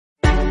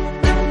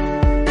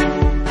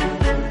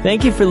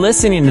Thank you for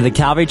listening to the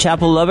Calvary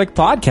Chapel Lubbock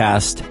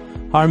podcast.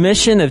 Our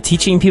mission of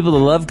teaching people to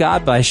love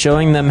God by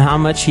showing them how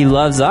much He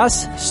loves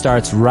us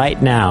starts right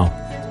now.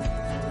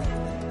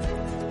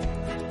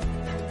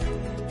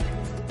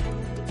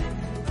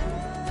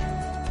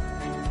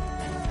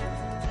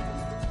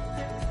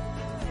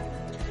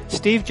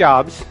 Steve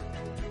Jobs,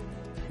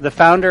 the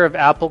founder of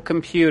Apple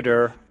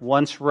Computer,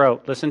 once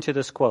wrote, listen to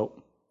this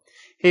quote.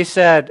 He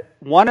said,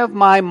 "One of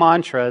my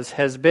mantras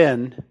has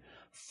been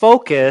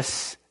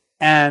focus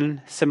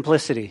and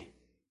simplicity."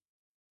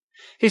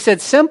 He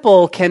said,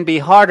 simple can be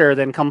harder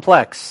than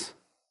complex.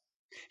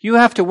 You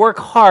have to work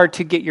hard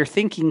to get your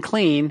thinking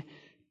clean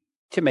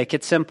to make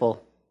it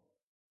simple.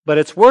 But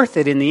it's worth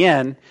it in the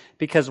end,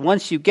 because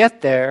once you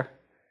get there,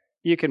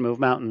 you can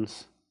move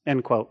mountains.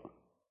 End quote.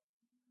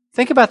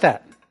 Think about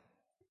that.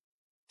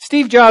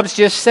 Steve Jobs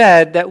just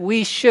said that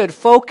we should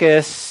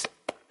focus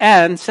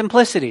and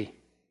simplicity.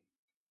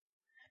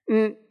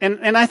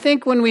 And I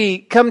think when we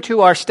come to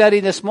our study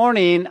this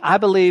morning, I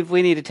believe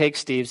we need to take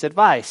Steve's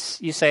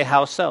advice. You say,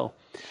 how so?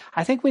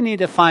 I think we need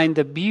to find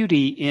the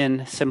beauty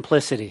in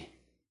simplicity.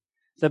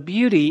 The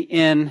beauty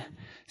in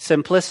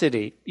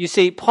simplicity. You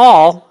see,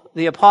 Paul,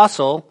 the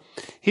apostle,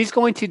 he's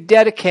going to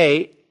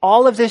dedicate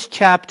all of this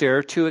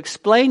chapter to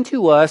explain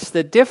to us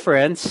the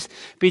difference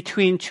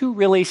between two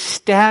really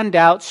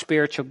standout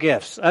spiritual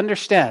gifts.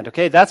 Understand,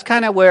 okay? That's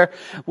kind of where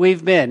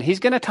we've been. He's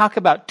going to talk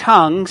about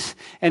tongues,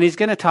 and he's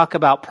going to talk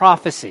about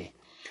prophecy.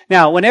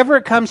 Now, whenever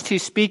it comes to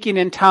speaking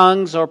in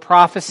tongues or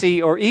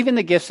prophecy or even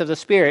the gifts of the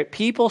Spirit,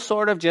 people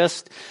sort of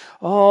just,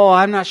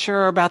 I'm not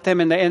sure about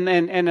them, and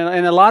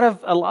a lot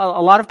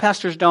of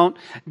pastors don't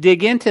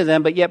dig into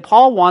them, but yet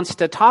Paul wants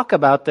to talk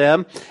about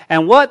them.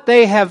 And what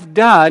they have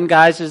done,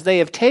 guys, is they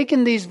have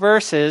taken these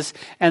verses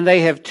and they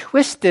have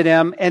twisted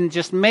them and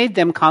just made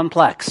them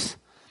complex.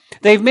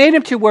 They've made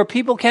them to where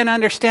people can't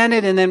understand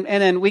it, and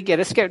then we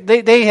get scared.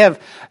 They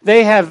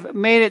have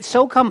made it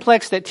so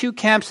complex that two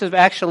camps have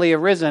actually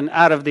arisen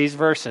out of these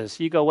verses.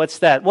 You go, what's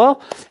that?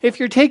 Well, if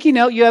you're taking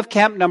note, you have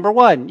camp number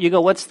one. You go,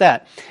 what's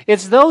that?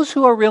 It's those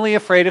who are really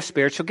afraid of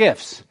spiritual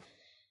gifts.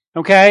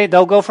 Okay,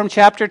 they'll go from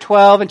chapter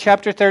 12 and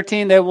chapter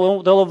 13.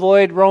 They'll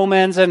avoid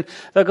Romans, and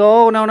they'll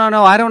go, no,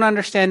 I don't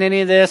understand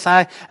any of this.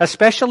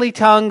 Especially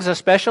tongues,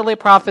 especially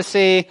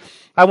prophecy.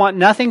 I want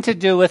nothing to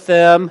do with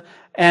them.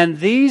 And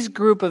these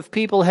group of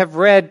people have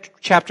read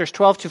chapters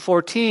 12 to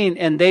 14,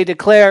 and they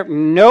declare,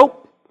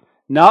 nope,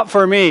 not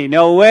for me.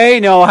 No way,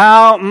 no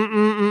how,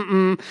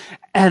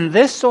 And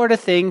this sort of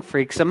thing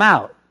freaks them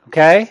out,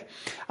 okay?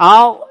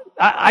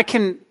 I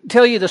can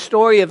tell you the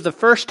story of the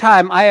first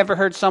time I ever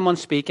heard someone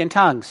speak in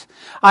tongues.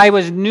 I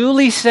was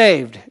newly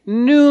saved,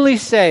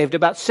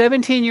 about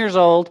 17 years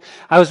old.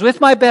 I was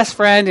with my best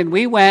friend, and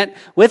we went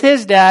with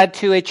his dad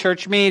to a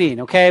church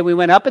meeting, okay? We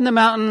went up in the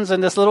mountains in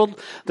this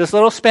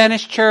little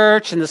Spanish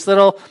church, and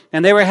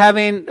they were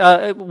having,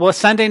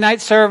 Sunday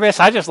night service.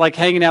 I just like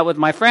hanging out with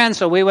my friends,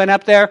 so we went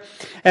up there.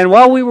 And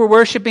while we were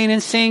worshiping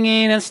and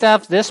singing and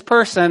stuff, this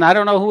person, I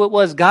don't know who it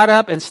was, got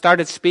up and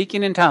started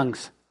speaking in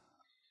tongues.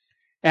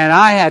 And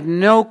I had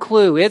no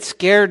clue. It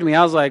scared me.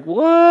 I was like,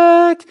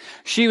 what?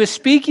 She was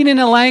speaking in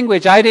a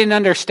language I didn't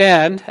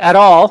understand at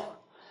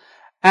all.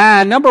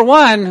 And number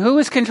one, who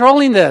was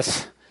controlling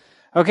this?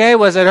 Okay,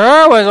 was it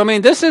her?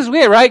 This is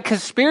weird, right?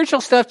 Because spiritual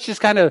stuff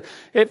just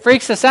it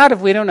freaks us out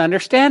if we don't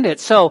understand it.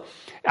 So,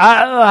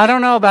 I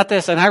don't know about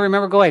this. And I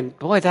remember going,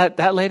 boy,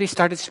 that lady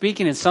started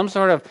speaking in some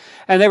sort of,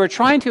 and they were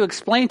trying to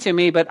explain to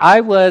me, but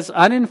I was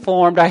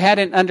uninformed. I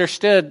hadn't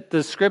understood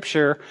the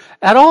scripture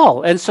at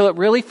all. And so it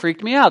really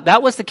freaked me out.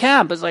 That was the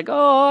camp. It's like,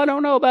 I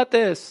don't know about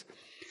this.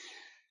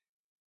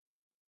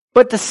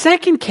 But the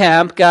second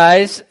camp,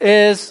 guys,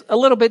 is a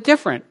little bit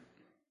different.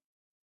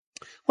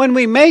 When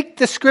we make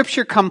the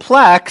scripture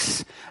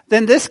complex,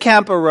 then this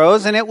camp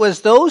arose, and it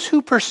was those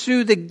who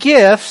pursue the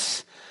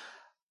gifts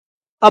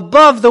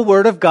above the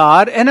Word of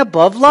God and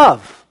above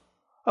love.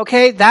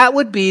 Okay, that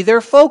would be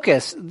their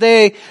focus.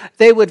 They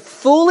would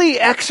fully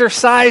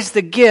exercise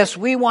the gifts.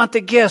 We want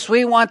the gifts.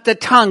 We want the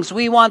tongues.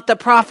 We want the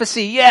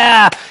prophecy.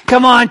 Yeah,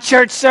 come on,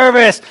 church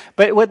service.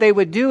 But what they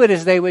would do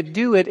is they would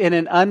do it in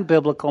an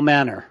unbiblical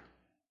manner.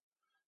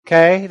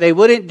 Okay, they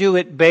wouldn't do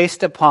it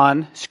based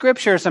upon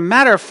Scripture. As a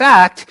matter of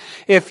fact,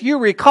 if you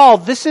recall,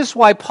 this is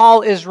why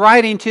Paul is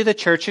writing to the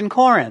church in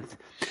Corinth.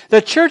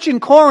 The church in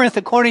Corinth,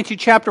 according to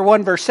chapter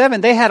 1, verse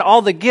 7, they had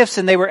all the gifts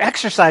and they were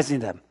exercising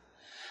them.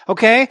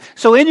 Okay?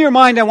 So in your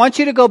mind, I want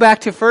you to go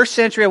back to first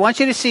century. I want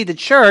you to see the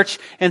church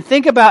and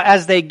think about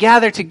as they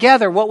gathered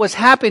together what was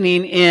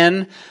happening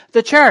in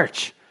the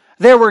church.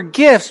 There were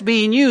gifts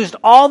being used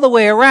all the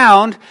way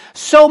around,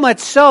 so much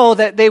so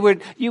that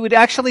you would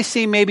actually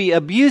see maybe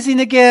abusing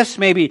the gifts,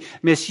 maybe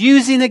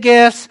misusing the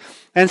gifts.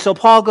 And so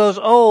Paul goes,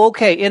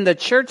 okay, in the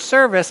church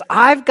service,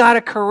 I've got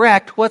to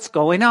correct what's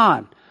going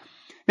on.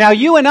 Now,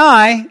 you and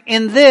I,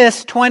 in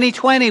this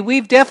 2020,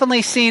 we've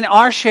definitely seen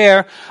our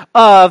share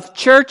of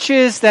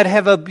churches that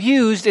have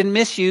abused and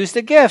misused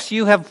the gifts.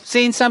 You have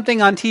seen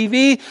something on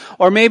TV,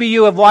 or maybe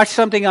you have watched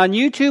something on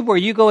YouTube where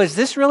you go, is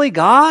this really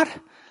God?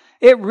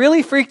 It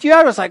really freaked you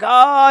out. It was like,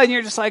 and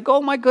you're just like,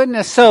 oh my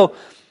goodness. So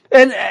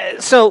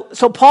And so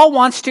Paul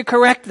wants to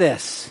correct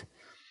this.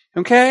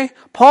 Okay?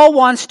 Paul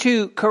wants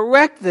to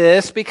correct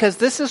this because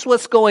this is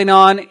what's going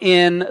on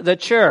in the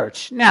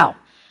church. Now,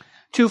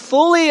 to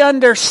fully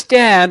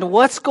understand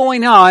what's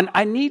going on,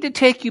 I need to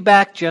take you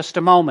back just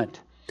a moment.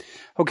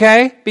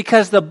 Okay?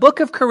 Because the book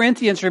of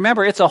Corinthians,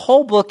 remember, it's a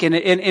whole book in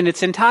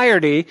its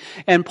entirety,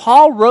 and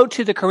Paul wrote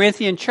to the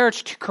Corinthian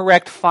church to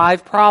correct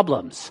 5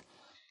 problems.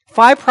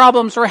 5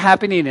 problems were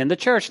happening in the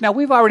church. Now,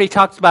 we've already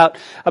talked about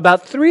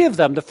 3 of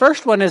them. The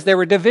first one is there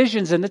were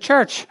divisions in the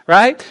church,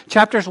 right?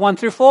 Chapters 1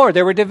 through 4,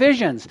 there were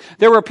divisions.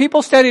 There were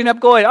people standing up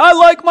going, I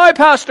like my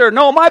pastor.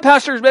 No, my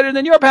pastor is better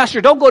than your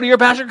pastor. Don't go to your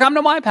pastor, come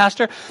to my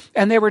pastor.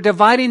 And they were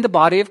dividing the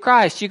body of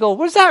Christ. You go,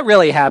 was that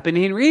really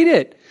happening? Read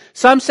it.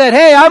 Some said,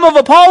 hey, I'm of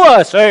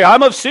Apollos. Hey,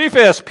 I'm of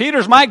Cephas.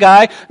 Peter's my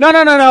guy.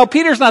 No.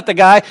 Peter's not the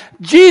guy.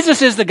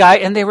 Jesus is the guy.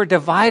 And they were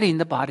dividing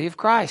the body of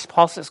Christ.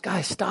 Paul says,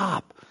 guys,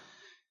 stop.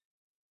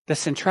 The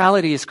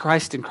centrality is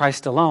Christ and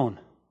Christ alone.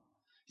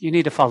 You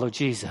need to follow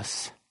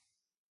Jesus.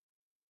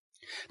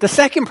 The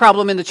second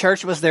problem in the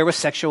church was there was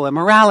sexual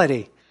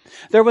immorality.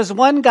 There was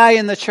one guy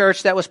in the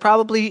church that was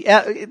probably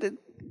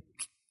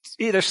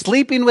either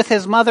sleeping with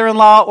his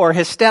mother-in-law or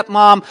his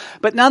stepmom,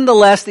 but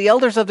nonetheless, the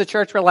elders of the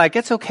church were like,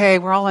 it's okay,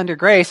 we're all under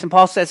grace. And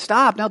Paul said,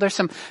 stop. No, there's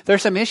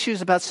some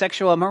issues about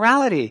sexual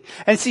immorality.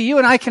 And see, you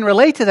and I can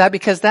relate to that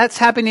because that's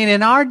happening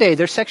in our day.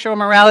 There's sexual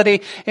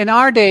immorality in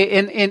our day,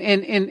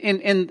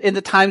 in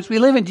the times we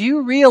live in. Do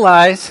you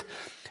realize,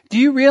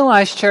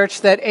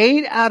 church, that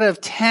 8 out of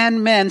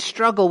 10 men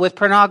struggle with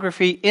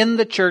pornography in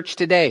the church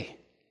today?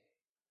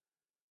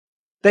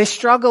 They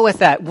struggle with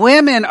that.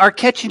 Women are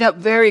catching up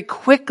very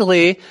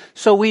quickly,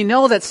 so we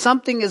know that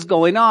something is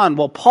going on.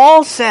 Well,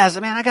 Paul says,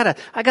 man, I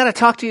gotta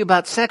talk to you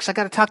about sex. I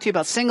gotta talk to you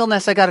about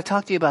singleness. I gotta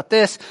talk to you about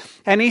this.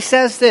 And he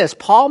says this.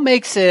 Paul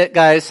makes it,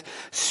 guys,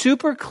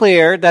 super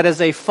clear that as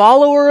a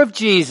follower of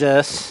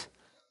Jesus,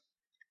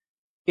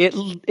 it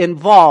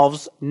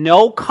involves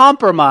no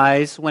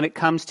compromise when it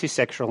comes to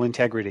sexual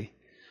integrity.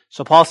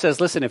 So Paul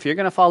says, listen, if you're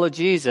going to follow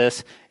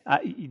Jesus,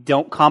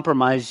 don't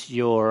compromise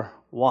your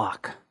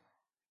walk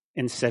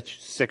in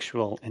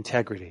sexual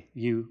integrity.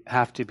 You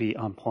have to be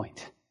on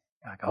point.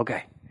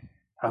 Okay.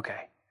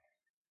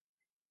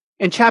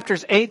 In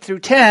chapters 8 through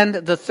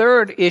 10, the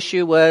third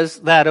issue was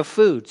that of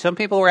food. Some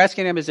people were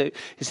asking him, is it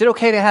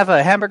okay to have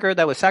a hamburger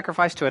that was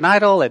sacrificed to an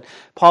idol? And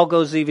Paul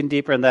goes even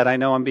deeper in that. I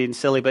know I'm being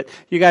silly, but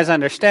you guys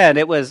understand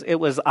it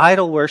was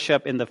idol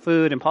worship in the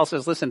food. And Paul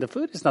says, listen, the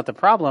food is not the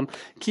problem.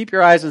 Keep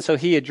your eyes. And so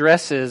he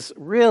addresses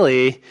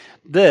really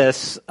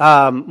this,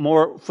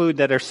 more food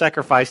that are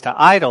sacrificed to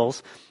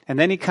idols. And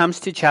then he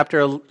comes to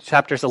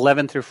chapters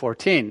 11 through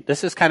 14.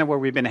 This is kind of where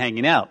we've been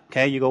hanging out.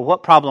 Okay. You go,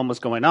 what problem was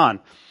going on?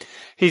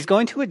 He's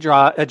going to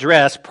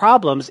address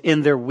problems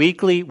in their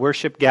weekly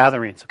worship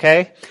gatherings,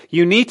 okay?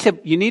 You need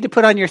to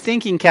put on your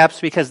thinking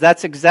caps because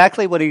that's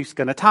exactly what he's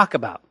going to talk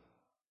about.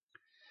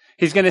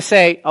 He's going to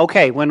say,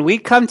 okay, when we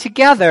come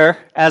together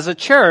as a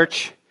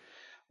church,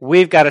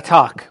 we've got to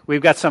talk.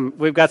 We've got some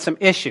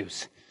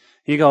issues.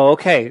 You go,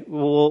 okay,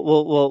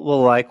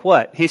 we'll like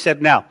what? He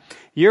said, now,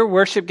 your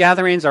worship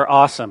gatherings are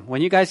awesome.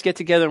 When you guys get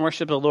together and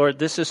worship the Lord,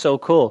 this is so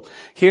cool.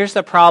 Here's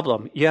the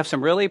problem. You have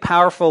some really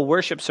powerful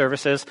worship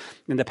services,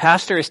 and the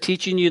pastor is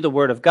teaching you the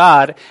Word of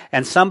God,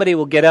 and somebody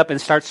will get up and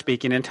start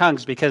speaking in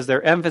tongues because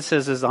their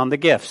emphasis is on the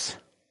gifts.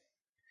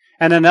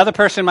 And another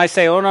person might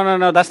say, oh,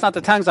 no, that's not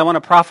the tongues. I want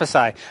to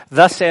prophesy.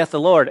 Thus saith the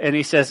Lord. And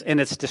he says,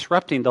 and it's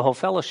disrupting the whole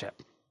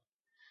fellowship.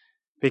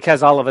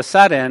 Because all of a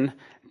sudden,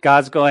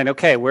 God's going,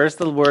 okay, where's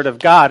the Word of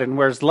God and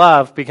where's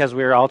love? Because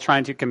we were all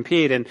trying to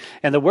compete. And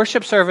the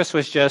worship service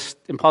was just,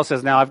 and Paul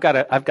says, now I've got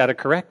to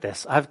correct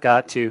this. I've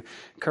got to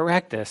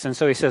correct this. And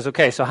so he says,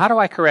 okay, so how do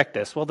I correct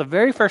this? Well, the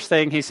very first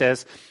thing he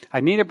says, I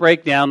need to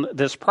break down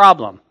this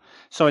problem.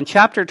 So in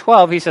chapter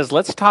 12, he says,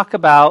 let's talk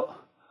about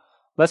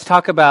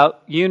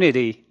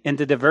unity in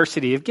the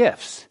diversity of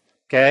gifts.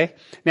 Okay?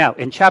 Now,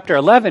 in chapter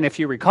 11, if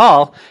you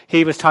recall,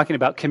 he was talking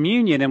about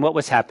communion and what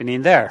was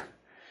happening there.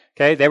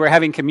 Okay, they were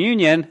having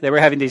communion, they were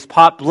having these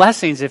pot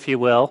blessings, if you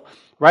will,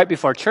 right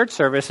before church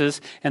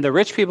services, and the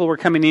rich people were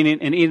coming in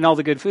and eating all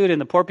the good food,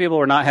 and the poor people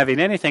were not having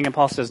anything, and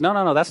Paul says,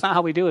 no, that's not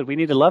how we do it. We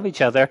need to love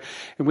each other,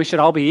 and we should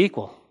all be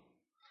equal.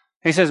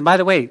 He says, by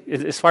the way,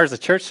 as far as the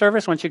church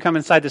service, once you come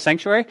inside the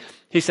sanctuary,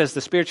 he says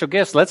the spiritual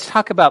gifts, let's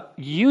talk about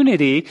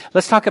unity,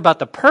 let's talk about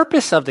the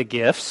purpose of the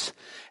gifts,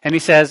 and he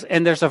says,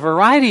 and there's a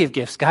variety of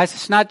gifts, guys,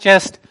 it's not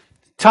just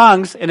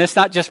tongues, and it's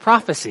not just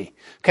prophecy.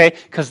 Okay?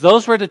 Because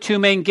those were the 2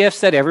 main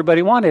gifts that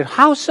everybody wanted.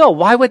 How so?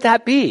 Why would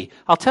that be?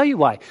 I'll tell you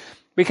why.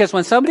 Because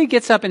when somebody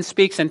gets up and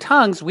speaks in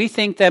tongues, we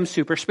think them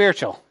super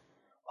spiritual.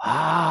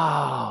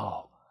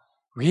 Wow.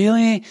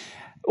 Really?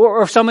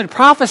 Or if someone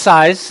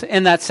prophesies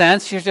in that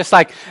sense, you're just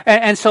like,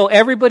 and so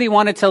everybody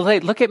wanted to say,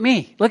 look at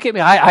me.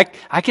 I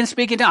can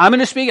speak in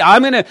tongues.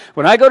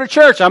 When I go to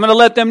church, I'm going to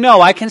let them know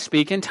I can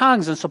speak in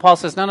tongues. And so Paul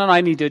says, no,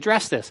 I need to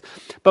address this.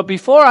 But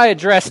before I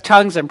address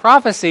tongues and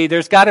prophecy,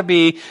 there's got to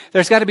be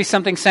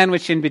something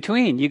sandwiched in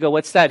between. You go,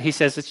 what's that? He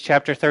says, it's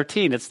chapter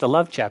 13. It's the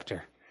love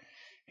chapter.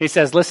 He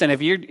says, listen,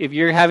 if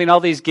you're having all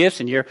these gifts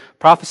and you're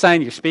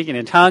prophesying, you're speaking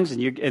in tongues, and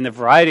you're in the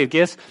variety of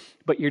gifts,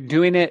 but you're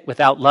doing it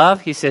without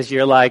love, he says,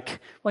 you're like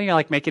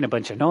making a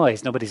bunch of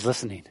noise. Nobody's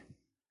listening.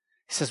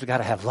 He says, we got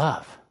to have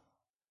love.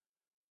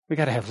 We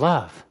got to have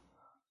love.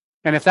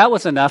 And if that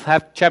was enough,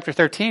 chapter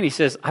 13, he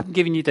says, I'm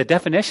giving you the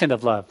definition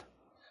of love,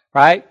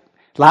 right?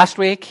 Last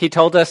week, he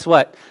told us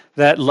what?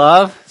 That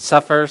love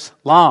suffers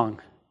long.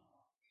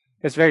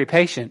 It's very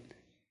patient.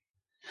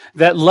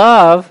 That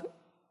love,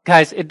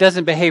 guys, it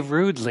doesn't behave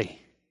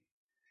rudely.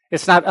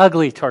 It's not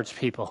ugly towards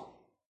people.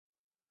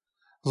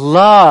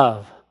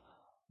 Love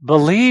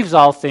believes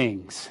all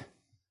things,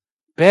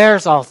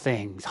 bears all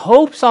things,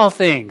 hopes all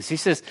things. He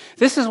says,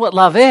 this is what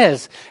love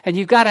is, and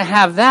you've got to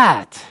have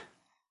that.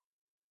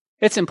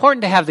 It's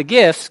important to have the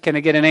gifts. Can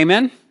I get an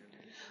amen?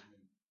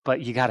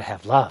 But you got to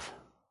have love.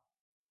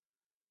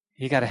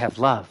 You got to have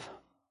love.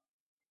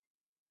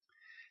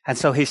 And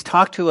so he's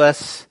talked to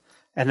us,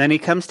 and then he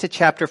comes to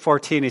chapter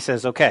 14. He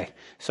says, okay,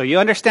 so you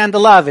understand the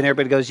love? And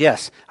everybody goes,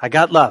 yes, I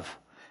got love.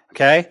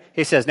 Okay?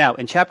 He says, now,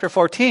 in chapter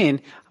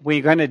 14,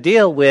 we're going to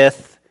deal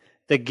with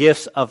the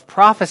gifts of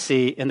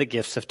prophecy and the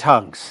gifts of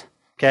tongues.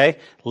 Okay?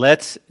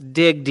 Let's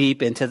dig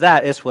deep into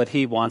that, is what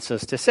he wants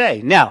us to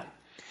say. Now,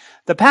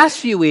 the past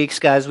few weeks,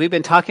 guys, we've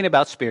been talking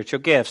about spiritual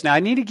gifts. Now, I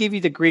need to give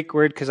you the Greek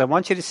word because I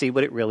want you to see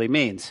what it really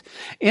means.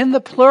 In the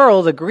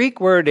plural, the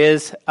Greek word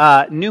is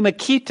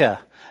pneumakita,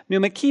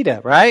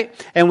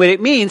 right? And what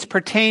it means,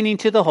 pertaining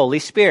to the Holy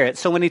Spirit.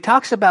 So when he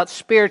talks about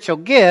spiritual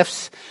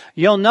gifts,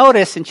 you'll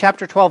notice in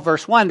chapter 12,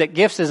 verse 1, that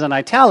gifts is in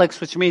italics,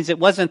 which means it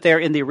wasn't there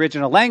in the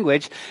original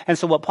language. And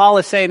so what Paul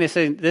is saying,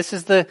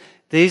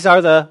 these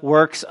are the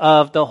works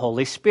of the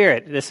Holy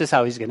Spirit. This is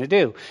how he's going to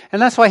do.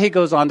 And that's why he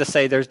goes on to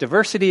say there's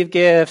diversity of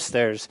gifts,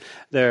 there's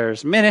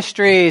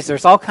ministries,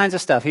 there's all kinds of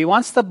stuff. He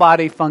wants the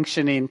body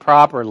functioning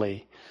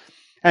properly.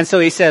 And so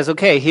he says,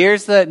 okay,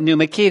 here's the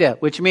pneumakita,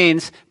 which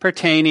means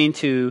pertaining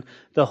to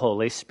the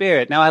Holy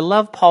Spirit. Now, I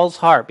love Paul's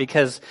heart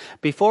because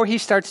before he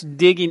starts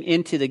digging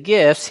into the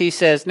gifts, he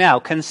says, now,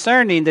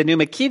 concerning the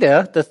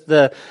pneumakita,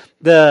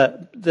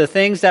 the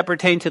things that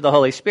pertain to the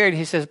Holy Spirit,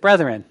 he says,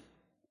 brethren,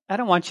 I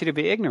don't want you to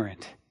be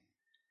ignorant.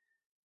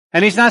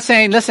 And he's not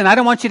saying, listen, I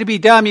don't want you to be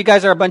dumb. You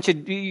guys are a bunch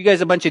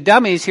of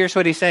dummies. Here's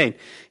what he's saying.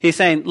 He's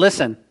saying,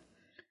 listen,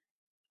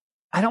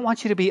 I don't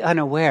want you to be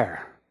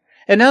unaware.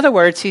 In other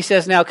words, he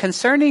says, now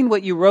concerning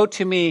what you wrote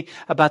to me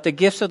about the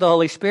gifts of the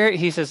Holy Spirit,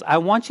 he says, I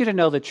want you to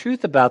know the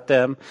truth about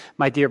them,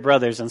 my dear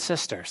brothers and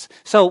sisters.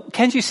 So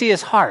can't you see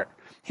his heart?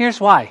 Here's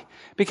why.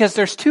 Because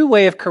there's two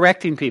ways of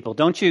correcting people.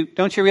 Don't you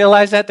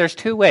realize that? There's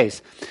two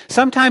ways.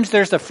 Sometimes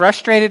there's the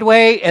frustrated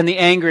way and the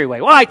angry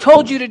way. Well, I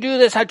told you to do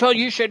this. I told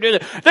you should do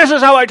that. This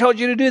is how I told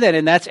you to do that.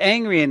 And that's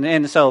angry.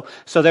 And so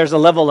there's a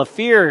level of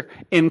fear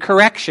in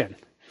correction.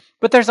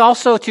 But there's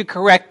also to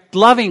correct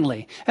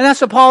lovingly. And that's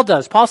what Paul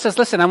does. Paul says,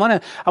 listen, I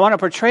want to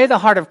portray the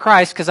heart of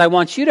Christ because I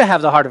want you to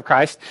have the heart of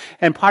Christ.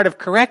 And part of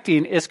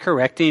correcting is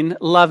correcting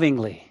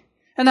lovingly.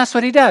 And that's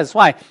what he does.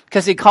 Why?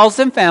 Because he calls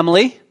them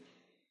family.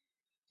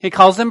 He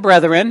calls them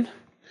brethren,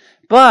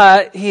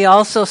 but he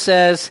also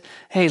says,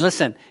 hey,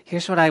 listen,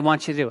 here's what I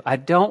want you to do. I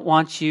don't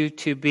want you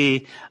to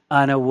be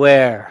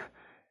unaware.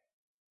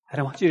 I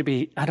don't want you to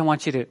be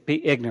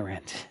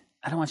ignorant.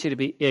 I don't want you to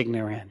be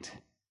ignorant.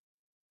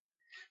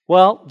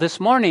 Well, this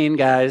morning,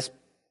 guys,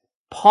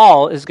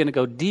 Paul is going to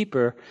go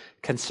deeper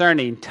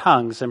concerning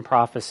tongues and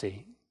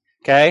prophecy.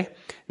 Okay?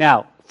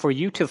 Now, for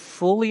you to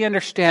fully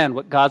understand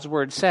what God's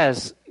word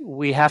says,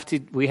 we have to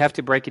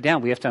break it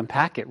down. We have to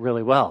unpack it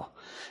really well.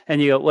 And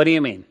you go, what do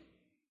you mean?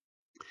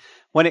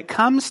 When it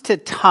comes to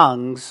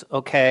tongues,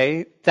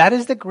 okay, that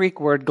is the Greek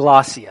word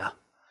glossia.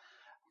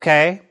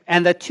 Okay?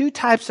 And the two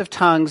types of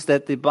tongues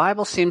that the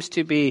Bible seems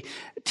to be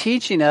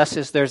teaching us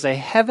is there's a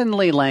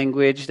heavenly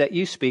language that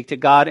you speak to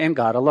God and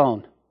God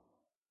alone.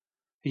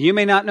 You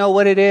may not know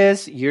what it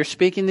is. You're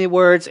speaking the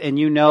words and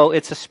you know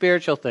it's a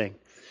spiritual thing.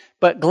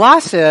 But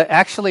glossia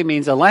actually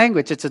means a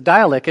language. It's a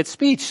dialect. It's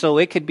speech. So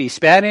it could be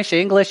Spanish,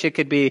 English. It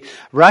could be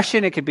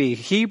Russian. It could be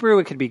Hebrew.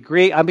 It could be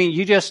Greek. I mean,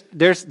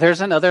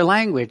 there's another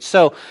language.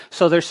 So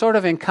they're sort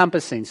of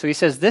encompassing. So he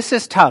says, this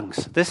is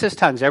tongues. This is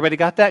tongues. Everybody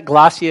got that?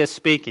 Glossia is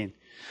speaking.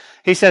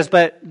 He says,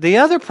 but the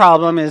other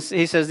problem is,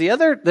 he says, the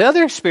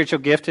other spiritual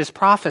gift is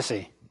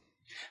prophecy.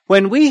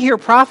 When we hear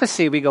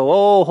prophecy, we go,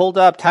 oh, hold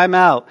up, time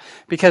out.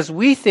 Because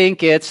we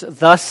think it's,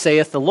 thus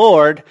saith the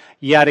Lord,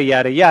 yada,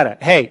 yada, yada.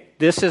 Hey,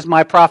 this is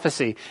my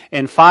prophecy.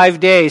 In 5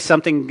 days,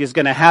 something is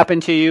going to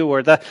happen to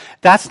you.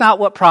 That's not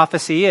what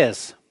prophecy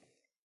is.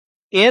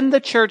 In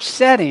the church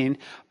setting,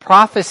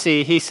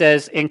 prophecy, he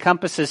says,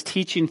 encompasses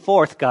teaching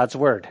forth God's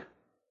word.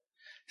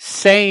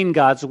 Saying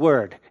God's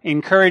word.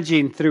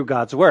 Encouraging through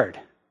God's word.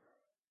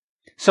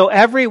 So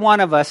every one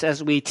of us,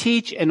 as we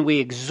teach and we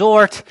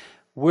exhort,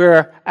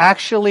 we're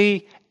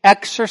actually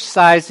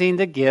exercising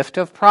the gift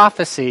of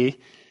prophecy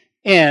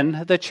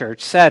in the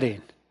church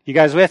setting. You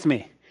guys with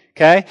me?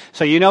 Okay?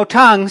 So you know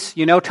tongues.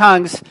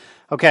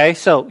 Okay?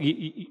 So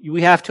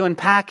we have to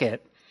unpack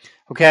it.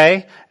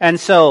 Okay? And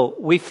so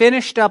we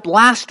finished up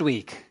last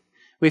week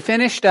We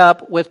finished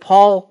up with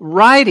Paul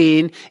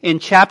writing in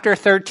chapter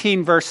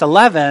 13, verse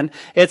 11.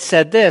 It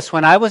said this,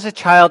 when I was a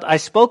child, I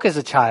spoke as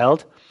a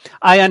child.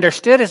 I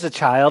understood as a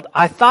child.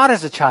 I thought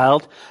as a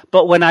child.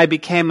 But when I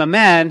became a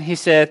man, he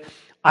said,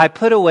 I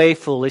put away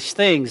foolish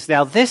things.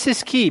 Now, this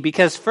is key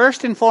because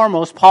first and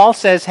foremost, Paul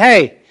says,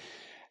 hey,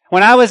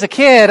 when I was a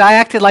kid, I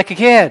acted like a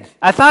kid.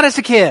 I thought as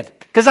a kid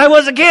because I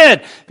was a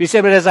kid. He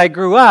said, but as I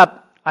grew up,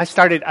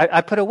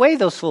 I put away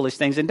those foolish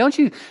things. And don't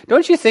you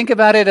think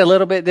about it a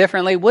little bit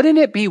differently? Wouldn't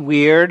it be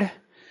weird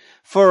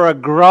for a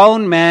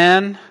grown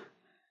man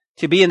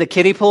to be in the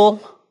kiddie pool?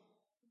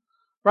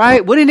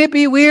 Right? Wouldn't it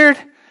be weird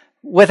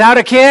without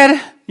a kid?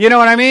 You know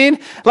what I mean?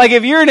 Like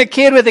if you're in a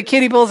kid with a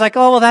kiddie pool, it's like,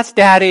 oh, well, that's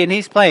daddy and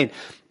he's playing.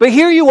 But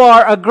here you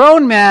are, a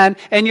grown man,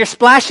 and you're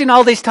splashing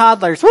all these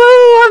toddlers. Woo,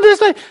 I'm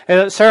just like,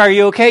 sir, are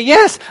you okay?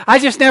 Yes, I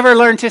just never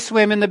learned to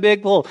swim in the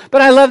big pool.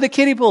 But I love the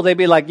kiddie pool. They'd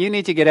be like, you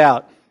need to get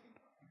out.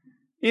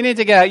 You need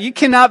to get out. You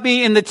cannot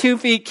be in the 2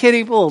 feet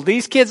kiddie pool.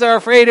 These kids are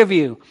afraid of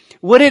you.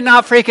 Would it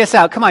not freak us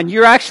out? Come on,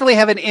 you actually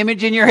have an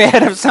image in your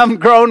head of some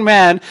grown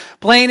man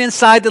playing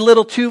inside the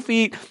little 2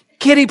 feet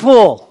kiddie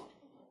pool.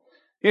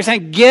 You're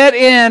saying, get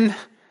in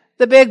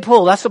the big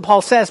pool. That's what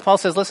Paul says. Paul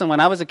says, listen,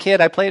 when I was a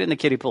kid, I played in the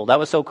kiddie pool. That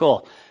was so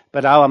cool.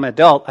 But now I'm an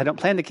adult. I don't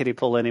play in the kiddie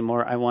pool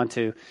anymore. I want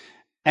to.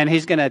 And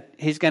he's gonna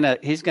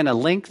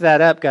link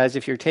that up, guys,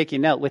 if you're taking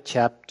note, with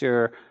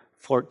chapter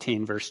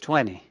 14, verse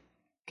 20.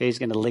 Okay, he's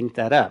going to link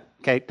that up.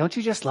 Okay, don't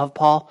you just love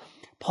Paul?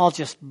 Paul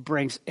just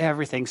brings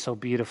everything so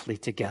beautifully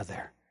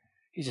together.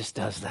 He just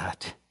does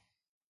that.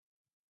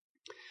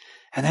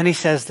 And then he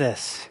says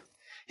this.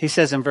 He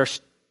says in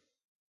verse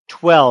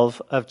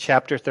 12 of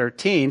chapter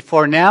 13,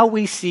 for now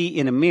we see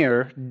in a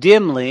mirror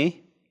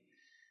dimly,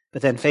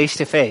 but then face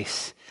to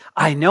face.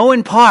 I know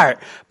in part,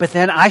 but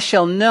then I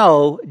shall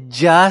know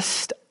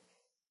just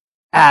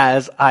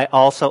as I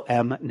also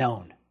am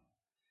known.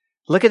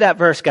 Look at that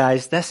verse,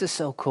 guys. This is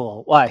so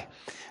cool. Why?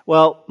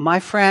 Well,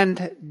 my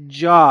friend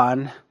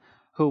John,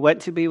 who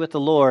went to be with the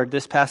Lord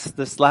this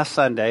last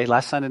Sunday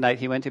night,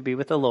 he went to be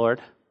with the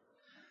Lord.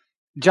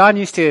 John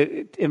used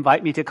to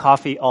invite me to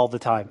coffee all the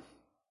time.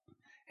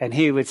 And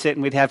he would sit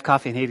and we'd have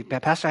coffee and he'd,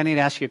 Pastor, I need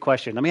to ask you a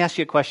question. Let me ask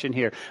you a question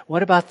here.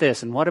 What about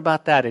this and what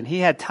about that? And he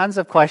had tons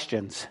of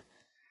questions.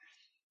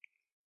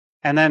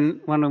 And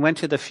then when we went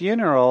to the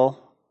funeral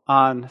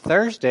on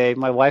Thursday,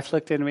 my wife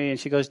looked at me and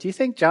she goes, do you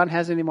think John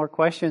has any more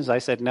questions? I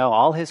said, no,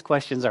 all his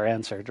questions are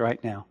answered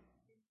right now.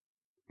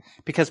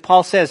 Because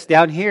Paul says,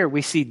 down here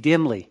we see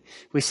dimly.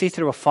 We see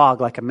through a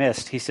fog like a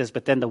mist. He says,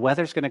 but then the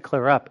weather's going to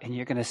clear up and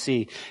you're going to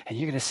see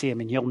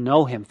him and you'll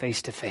know him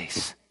face to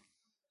face.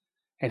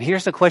 And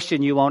here's the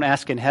question you won't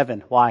ask in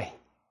heaven. Why?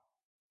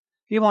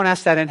 You won't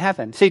ask that in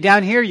heaven. See,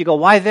 down here you go,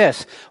 why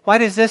this? Why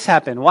does this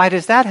happen? Why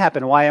does that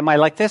happen? Why am I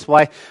like this?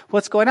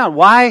 What's going on?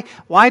 Why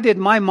did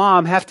my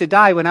mom have to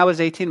die when I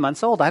was 18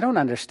 months old? I don't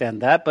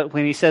understand that. But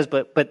when he says,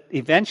 but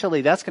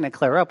eventually that's going to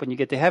clear up when you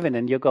get to heaven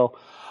and you'll go,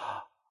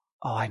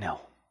 oh, I know.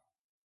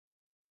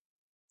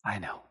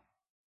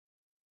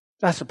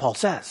 That's what Paul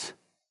says.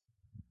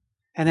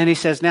 And then he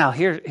says, now,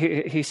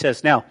 he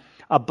says, now,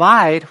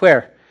 abide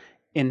where?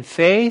 In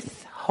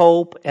faith,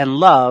 hope, and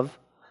love,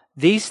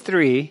 these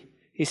three,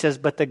 he says,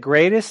 but the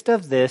greatest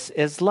of this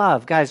is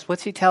love. Guys,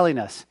 what's he telling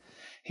us?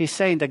 He's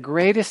saying the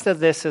greatest of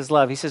this is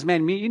love. He says,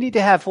 man, you need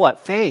to have what?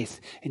 Faith.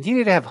 And you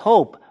need to have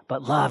hope,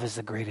 but love is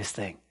the greatest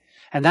thing.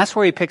 And that's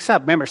where he picks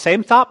up. Remember,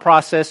 same thought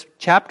process.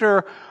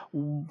 Chapter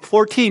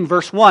 14,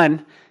 verse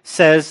 1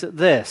 says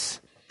this.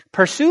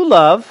 Pursue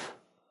love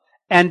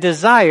and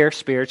desire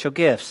spiritual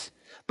gifts,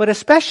 but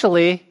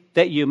especially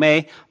that you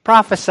may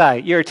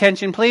prophesy. Your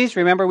attention, please.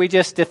 Remember, we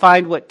just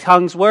defined what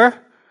tongues were.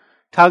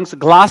 Tongues,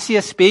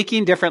 glossia,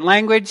 speaking, different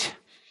language.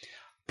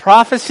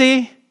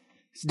 Prophecy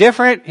is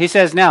different. He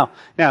says, now,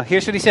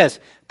 here's what he says.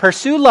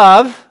 Pursue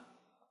love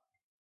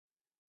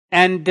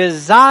and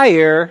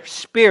desire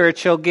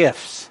spiritual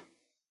gifts.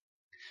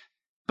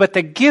 But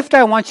the gift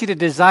I want you to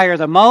desire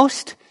the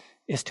most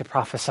is to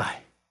prophesy.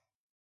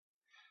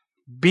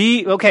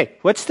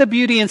 What's the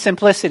beauty and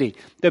simplicity?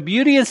 The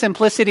beauty and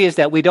simplicity is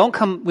that we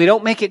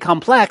don't make it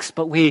complex,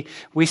 but we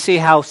see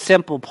how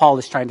simple Paul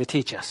is trying to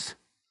teach us.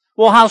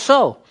 Well, how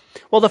so?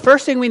 Well, the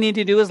first thing we need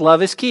to do is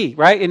love is key,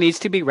 right? It needs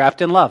to be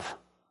wrapped in love.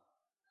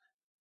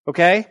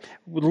 Okay?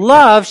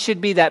 Love should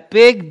be that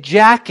big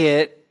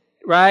jacket,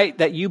 right,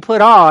 that you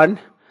put on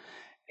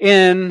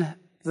in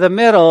the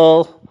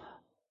middle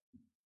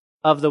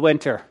of the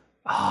winter.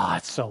 Oh,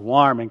 it's so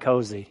warm and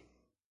cozy.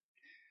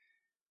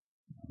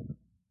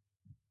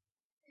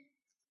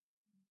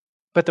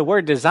 But the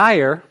word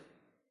desire,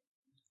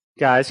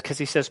 guys, because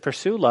he says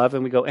pursue love,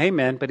 and we go,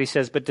 amen, but he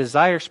says, but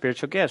desire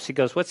spiritual gifts. He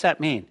goes, what's that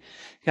mean?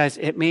 Guys,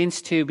 it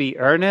means to be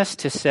earnest,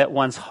 to set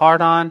one's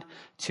heart on,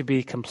 to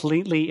be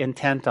completely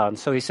intent on.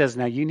 So he says,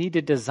 now you need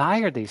to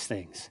desire these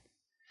things.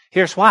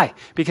 Here's why.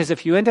 Because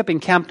if you end up in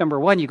camp number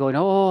 1, you go,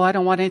 no, I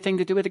don't want anything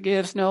to do with the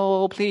gifts.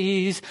 No,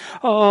 please.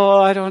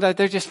 Oh, I don't,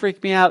 they just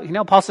freak me out.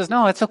 Paul says,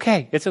 no, it's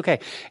okay. It's okay.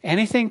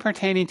 Anything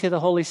pertaining to the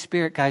Holy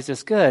Spirit, guys,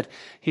 is good.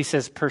 He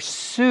says,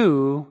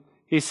 pursue.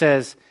 He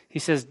says,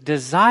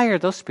 desire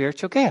those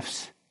spiritual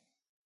gifts.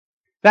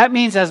 That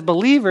means as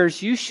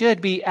believers, you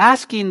should be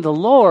asking the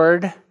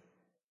Lord,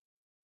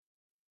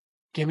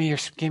 give me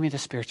the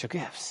spiritual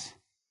gifts.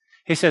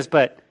 He says,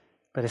 but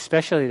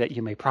especially that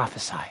you may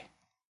prophesy.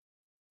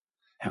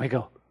 And we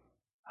go,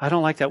 I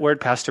don't like that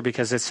word, Pastor,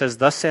 because it says,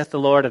 thus saith the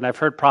Lord, and I've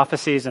heard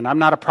prophecies, and I'm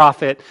not a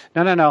prophet.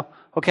 No.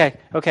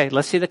 Okay,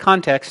 let's see the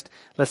context.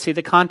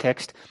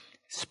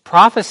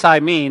 Prophesy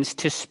means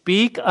to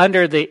speak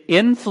under the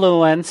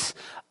influence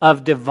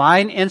of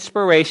divine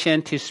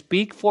inspiration, to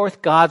speak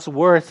forth God's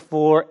word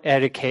for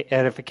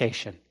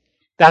edification.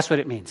 That's what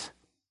it means.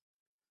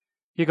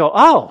 You go,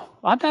 oh,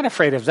 I'm not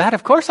afraid of that.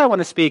 Of course I want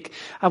to speak.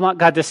 I want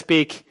God to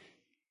speak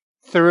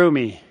through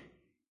me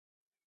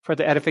for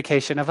the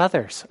edification of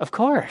others. Of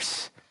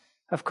course.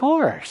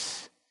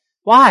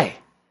 Why?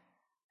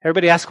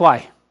 Everybody ask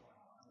why.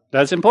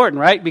 That's important,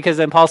 right? Because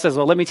then Paul says,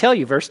 well, let me tell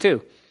you, verse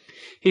 2.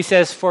 He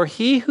says, for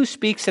he who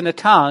speaks in a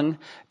tongue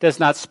does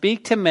not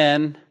speak to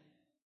men,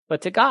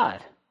 but to God.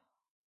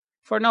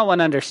 For no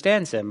one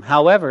understands him.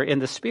 However, in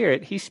the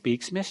Spirit, he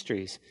speaks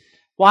mysteries.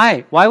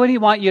 Why? Why would he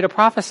want you to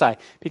prophesy?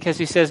 Because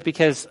he says,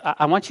 because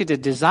I want you to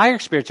desire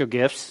spiritual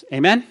gifts.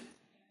 Amen?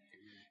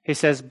 He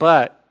says,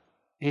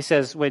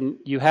 when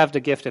you have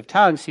the gift of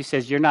tongues, he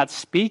says, you're not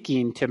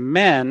speaking to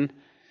men,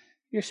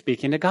 you're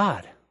speaking to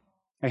God.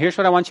 Now here's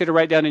what I want you to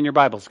write down in your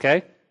Bibles,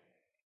 okay?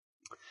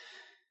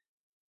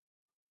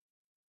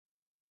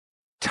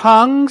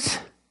 Tongues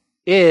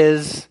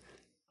is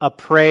a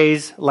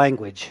praise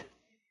language.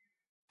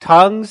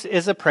 Tongues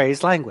is a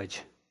praise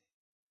language.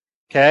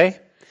 Okay?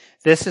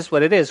 This is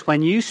what it is.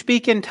 When you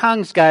speak in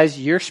tongues, guys,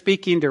 you're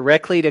speaking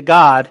directly to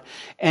God,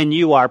 and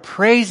you are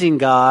praising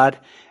God,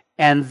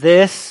 and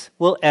this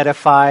will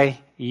edify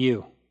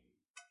you.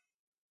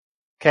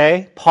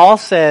 Okay? Paul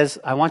says,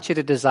 I want you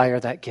to desire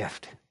that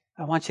gift.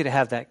 I want you to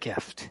have that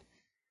gift.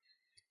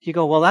 You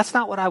go, well, that's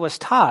not what I was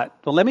taught.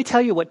 Well, let me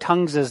tell you what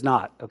tongues is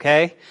not,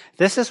 okay?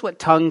 This is what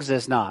tongues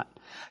is not.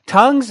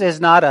 Tongues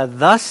is not a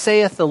thus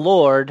saith the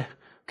Lord,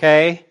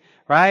 okay?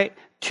 Right?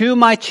 To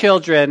my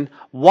children,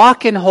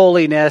 walk in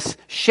holiness,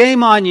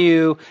 shame on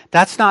you.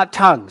 That's not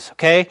tongues,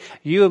 okay?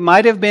 You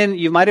might have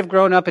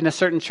grown up in a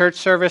certain church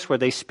service where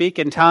they speak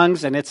in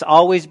tongues, and it's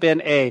always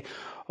been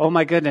oh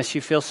my goodness,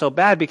 you feel so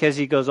bad because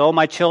he goes, oh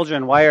my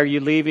children, why are you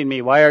leaving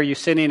me? Why are you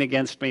sinning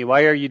against me?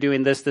 Why are you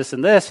doing this, this,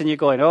 and this? And you're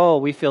going, oh,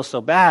 we feel so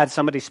bad.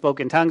 Somebody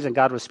spoke in tongues and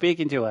God was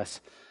speaking to us.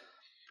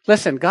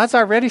 Listen, God's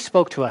already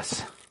spoke to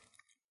us.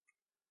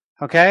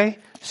 Okay?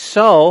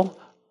 So,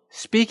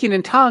 speaking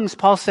in tongues,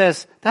 Paul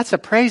says, that's a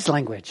praise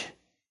language.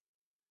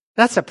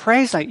 That's a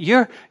praise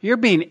language. You're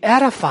being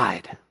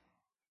edified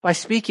by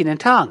speaking in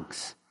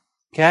tongues.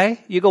 Okay?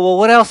 You go, well,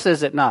 what else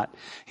is it not?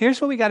 Here's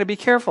what we got to be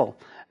careful.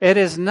 It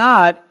is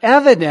not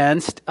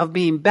evidenced of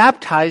being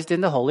baptized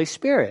in the Holy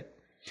Spirit.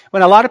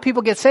 When a lot of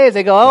people get saved,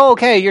 they go, oh,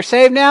 okay, you're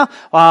saved now?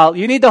 Well,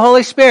 you need the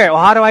Holy Spirit.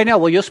 Well, how do I know?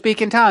 Well, you'll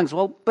speak in tongues.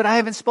 Well, but I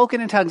haven't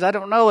spoken in tongues. I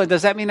don't know.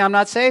 Does that mean I'm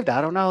not saved?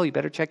 I don't know. You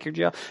better check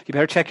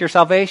your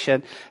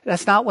salvation.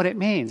 That's not what it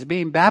means.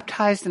 Being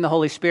baptized in the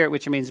Holy Spirit,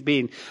 which means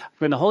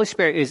when the Holy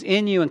Spirit is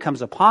in you and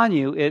comes upon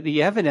you,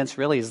 the evidence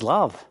really is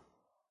love.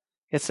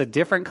 It's a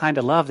different kind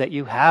of love that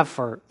you have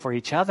for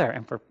each other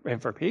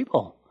and for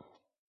people.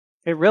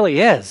 It really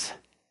is.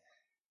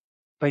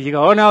 But you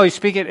go, oh no, he's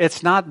speaking.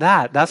 It's not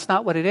that. That's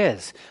not what it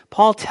is.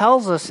 Paul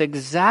tells us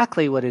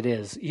exactly what it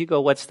is. You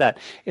go, what's that?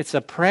 It's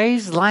a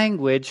praise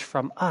language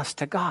from us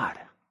to God.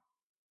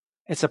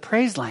 It's a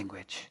praise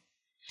language.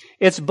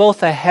 It's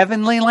both a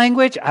heavenly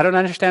language. I don't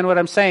understand what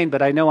I'm saying,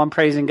 but I know I'm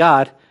praising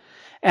God.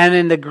 And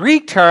in the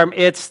Greek term,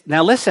 it's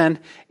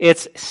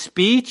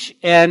speech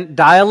and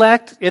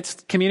dialect. It's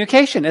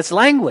communication. It's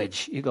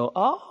language. You go,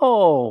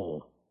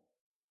 oh.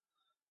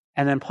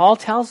 And then Paul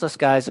tells us,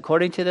 guys,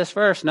 according to this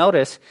verse,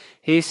 notice,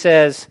 he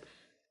says,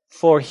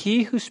 for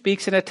he who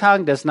speaks in a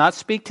tongue does not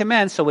speak to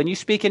men. So when you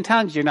speak in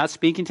tongues, you're not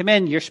speaking to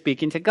men, you're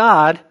speaking to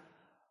God.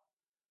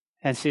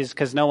 And says,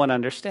 because no one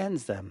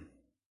understands them.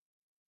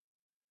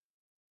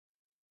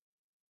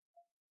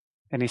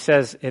 And he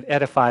says, it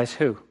edifies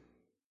who?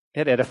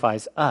 It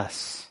edifies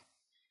us.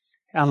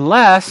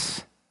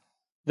 Unless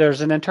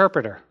there's an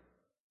interpreter.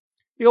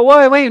 You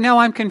go, wait, no,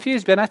 I'm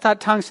confused, Ben. I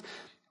thought tongues...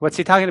 What's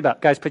he talking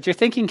about? Guys, put your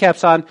thinking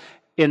caps on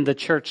in the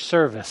church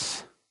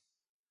service.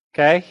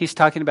 Okay? He's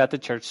talking about the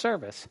church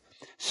service.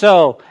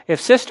 So, if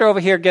sister over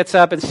here gets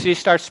up and she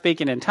starts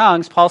speaking in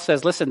tongues, Paul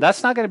says, listen,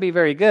 that's not going to be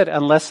very good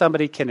unless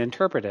somebody can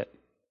interpret it.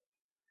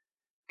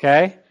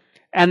 Okay?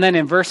 And then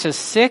in verses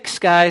 6,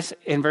 guys,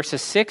 in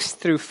verses 6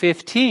 through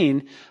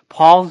 15,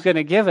 Paul's going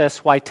to give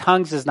us why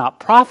tongues is not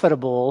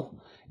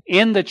profitable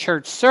in the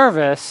church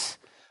service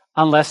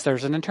unless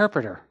there's an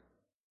interpreter.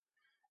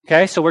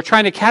 Okay, so we're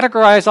trying to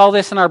categorize all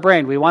this in our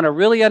brain. We want to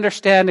really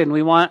understand and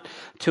we want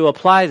to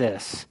apply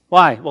this.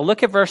 Why? Well,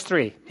 look at verse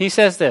 3. He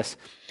says this,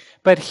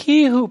 but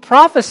he who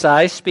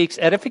prophesies speaks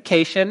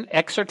edification,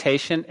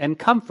 exhortation, and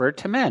comfort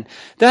to men.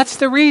 That's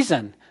the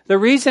reason. The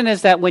reason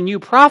is that when you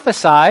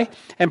prophesy,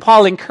 and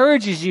Paul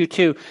encourages you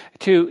to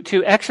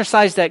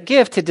exercise that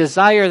gift, to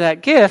desire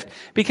that gift,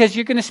 because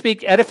you're going to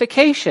speak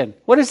edification.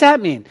 What does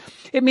that mean?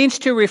 It means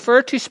to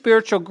refer to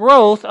spiritual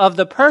growth of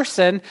the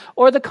person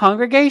or the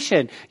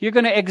congregation. You're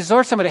going to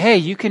exhort somebody, hey,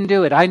 you can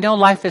do it. I know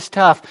life is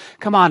tough.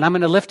 Come on, I'm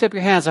going to lift up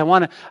your hands. I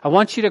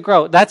want you to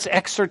grow. That's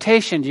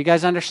exhortation. Do you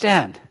guys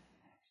understand?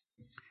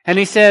 And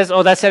he says,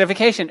 oh, that's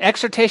edification.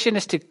 Exhortation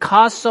is to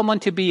cause someone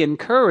to be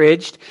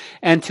encouraged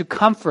and to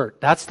comfort.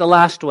 That's the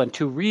last one,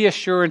 to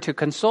reassure and to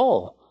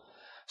console.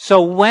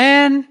 So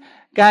when,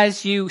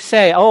 guys, you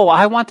say, oh,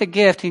 I want the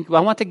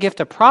gift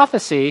of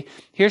prophecy,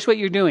 here's what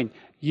you're doing.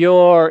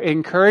 You're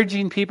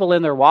encouraging people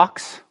in their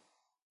walks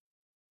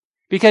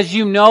because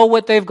you know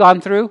what they've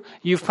gone through.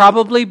 You've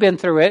probably been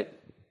through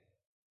it.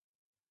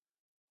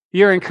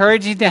 You're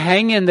encouraging to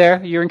hang in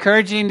there. You're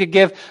encouraging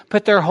to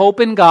put their hope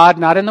in God,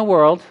 not in the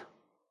world.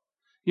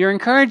 You're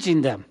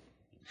encouraging them.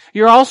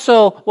 You're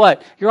also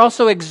what? You're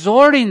also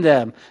exhorting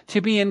them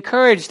to be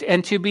encouraged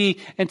and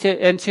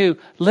to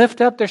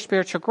lift up their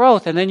spiritual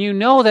growth. And then you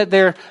know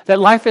that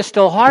life is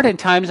still hard at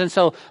times, and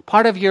so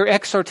part of your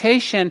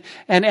exhortation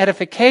and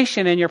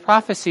edification and your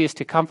prophecy is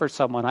to comfort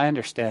someone. I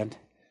understand.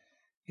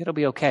 It'll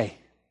be okay.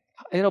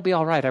 It'll be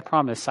all right, I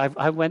promise.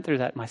 I went through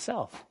that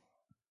myself.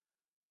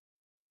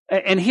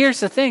 And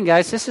here's the thing,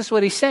 guys, this is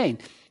what he's saying.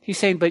 He's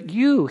saying, but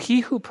you, he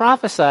who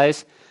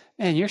prophesies,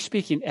 man, you're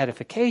speaking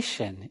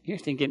edification. You're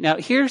thinking, now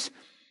here's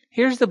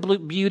the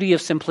beauty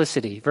of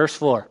simplicity. Verse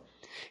 4.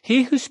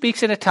 He who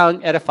speaks in a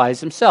tongue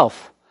edifies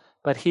himself,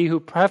 but he who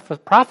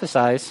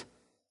prophesies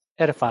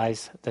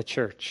edifies the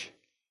church.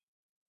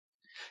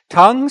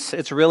 Tongues,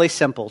 it's really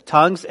simple.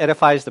 Tongues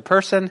edifies the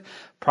person.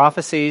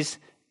 Prophecies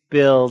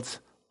builds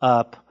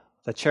up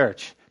the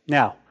church.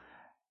 Now,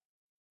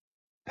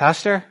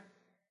 Pastor,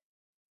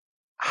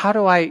 how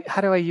do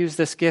I use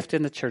this gift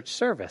in the church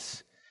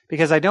service?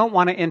 Because I don't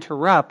want to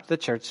interrupt the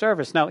church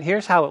service. Now,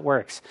 here's how it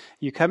works.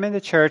 You come into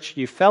church,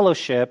 you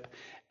fellowship,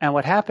 and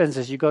what happens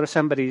is you go to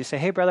somebody, you say,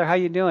 hey, brother, how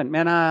you doing?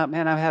 Man,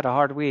 I've had a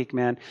hard week,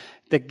 man.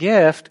 The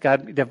gift,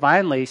 God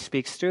divinely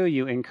speaks through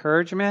you.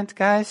 Encouragement,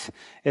 guys,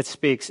 it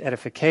speaks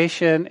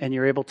edification, and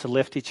you're able to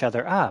lift each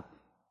other up.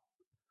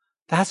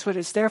 That's what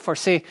it's there for.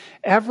 See,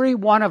 every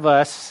one of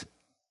us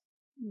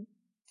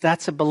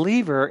that's a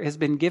believer has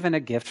been given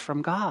a gift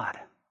from God.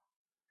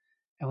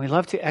 And we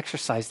love to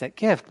exercise that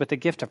gift. But the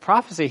gift of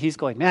prophecy, he's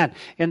going, man,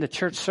 in the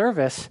church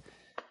service,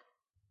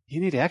 you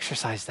need to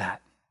exercise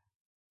that.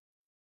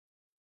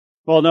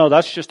 Well, no,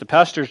 that's just the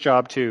pastor's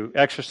job to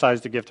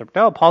exercise the gift of...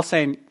 No, Paul's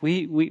saying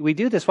we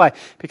do this. Why?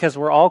 Because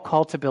we're all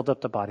called to build up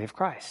the body of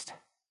Christ.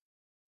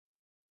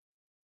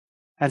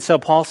 And so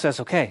Paul says,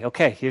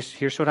 okay,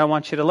 here's what I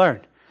want you to learn.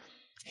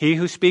 He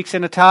who speaks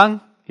in a tongue,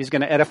 he's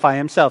going to edify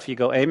himself. You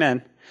go,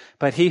 amen.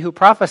 But he who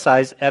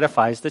prophesies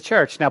edifies the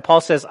church. Now,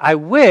 Paul says, I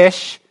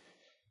wish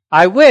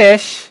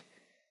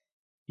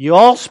you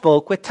all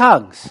spoke with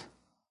tongues.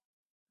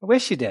 I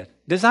wish you did.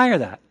 Desire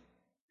that.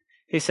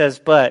 He says,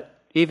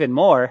 but even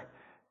more,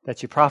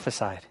 that you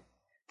prophesied.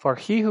 For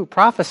he who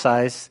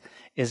prophesies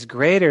is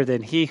greater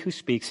than he who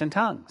speaks in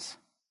tongues.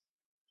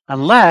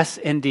 Unless,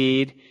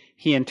 indeed,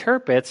 he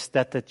interprets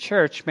that the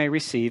church may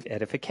receive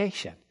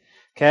edification.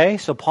 Okay?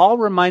 So Paul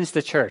reminds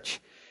the church,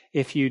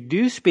 if you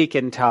do speak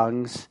in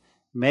tongues,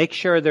 make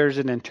sure there's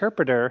an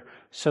interpreter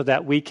so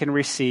that we can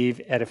receive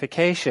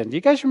edification. Do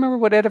you guys remember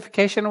what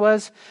edification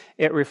was?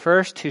 It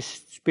refers to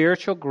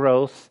spiritual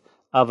growth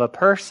of a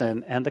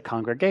person and the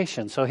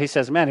congregation. So he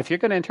says, man, if you're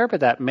going to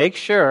interpret that, make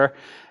sure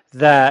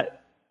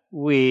that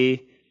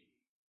we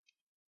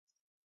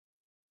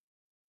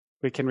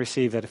can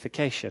receive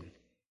edification.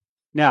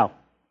 Now,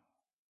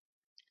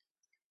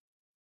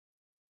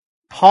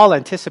 Paul,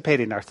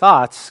 anticipating our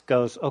thoughts,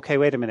 goes, okay,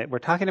 wait a minute. We're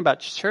talking about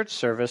church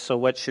service, so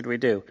what should we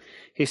do?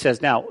 He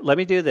says, now, let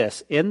me do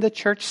this. In the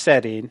church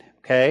setting,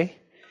 okay,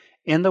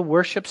 in the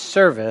worship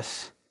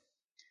service,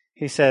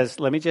 he says,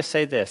 let me just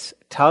say this.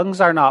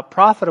 Tongues are not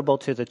profitable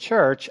to the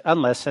church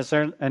unless there's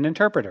an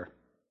interpreter.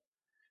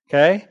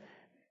 Okay?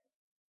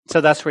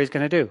 So that's what he's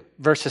going to do.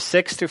 Verses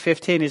 6 through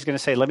 15, he's going to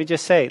say, let me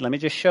just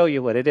show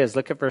you what it is.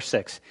 Look at verse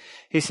 6.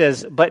 He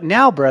says, but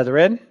now,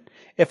 brethren,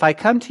 if I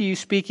come to you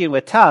speaking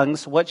with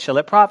tongues, what shall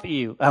it profit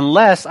you?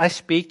 Unless I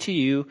speak to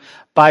you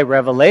by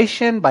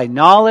revelation, by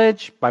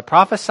knowledge, by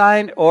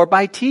prophesying, or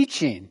by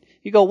teaching.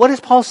 You go, what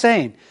is Paul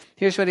saying?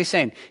 Here's what he's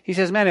saying. He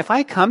says, man, if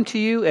I come to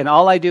you and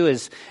all I do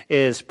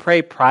is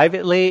pray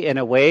privately in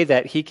a way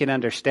that he can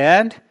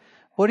understand,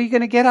 what are you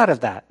going to get out of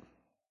that?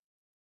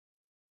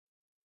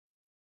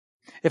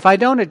 If I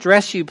don't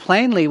address you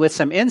plainly with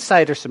some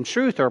insight or some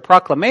truth or a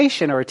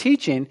proclamation or a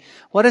teaching,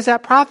 what does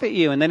that profit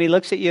you? And then he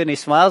looks at you and he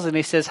smiles and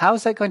he says, how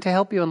is that going to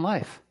help you in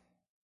life?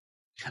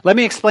 Let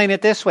me explain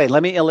it this way.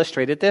 Let me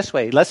illustrate it this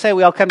way. Let's say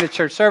we all come to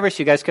church service.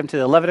 You guys come to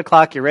the 11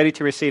 o'clock. You're ready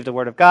to receive the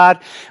Word of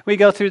God. We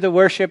go through the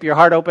worship. Your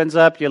heart opens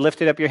up. You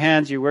lifted up your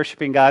hands. You're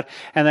worshiping God.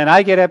 And then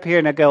I get up here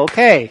and I go,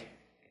 okay,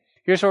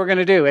 here's what we're going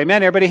to do.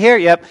 Amen. Everybody here?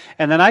 Yep.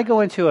 And then I go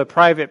into a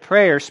private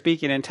prayer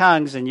speaking in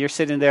tongues and you're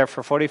sitting there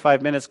for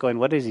 45 minutes going,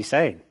 what is he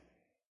saying?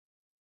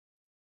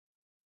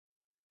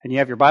 And you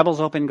have your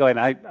Bibles open going,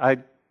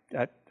 and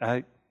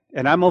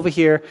I'm over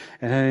here,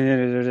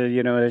 and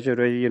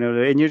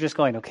you're just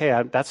going,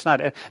 okay, that's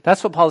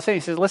what Paul is saying.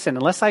 He says, listen,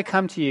 unless I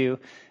come to you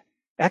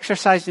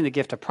exercising the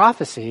gift of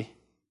prophecy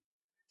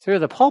through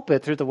the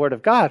pulpit, through the Word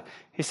of God,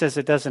 he says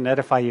it doesn't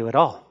edify you at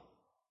all.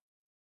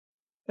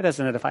 It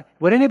doesn't edify.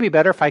 Wouldn't it be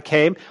better if I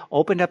came,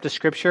 opened up the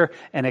Scripture,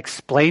 and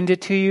explained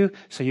it to you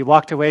so you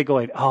walked away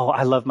going, oh,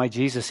 I love my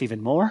Jesus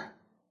even more?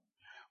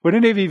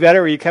 Wouldn't it be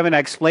better when you come and I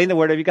explain the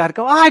Word of God,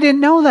 go, oh, I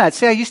didn't know that.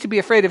 See, I used to be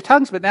afraid of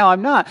tongues, but now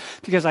I'm not,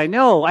 because I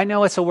know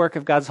it's a work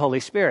of God's Holy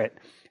Spirit.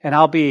 And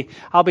I'll be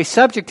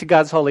subject to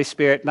God's Holy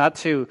Spirit, not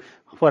to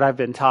what I've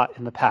been taught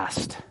in the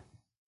past.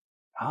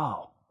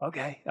 Oh,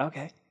 okay.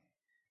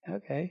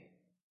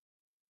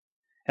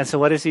 And so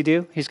what does he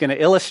do? He's going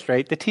to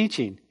illustrate the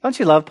teaching. Don't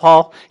you love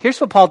Paul? Here's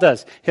what Paul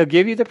does. He'll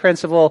give you the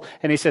principle,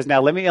 and he says, now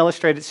let me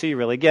illustrate it so you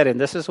really get it. And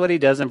this is what he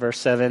does in verse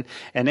 7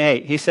 and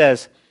 8. He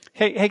says,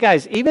 Hey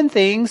guys, even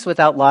things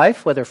without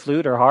life, whether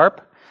flute or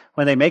harp,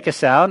 when they make a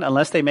sound,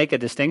 unless they make a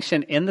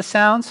distinction in the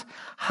sounds,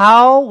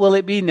 how will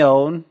it be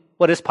known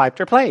what is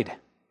piped or played?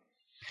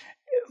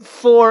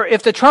 For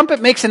if the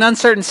trumpet makes an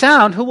uncertain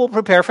sound, who will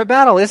prepare for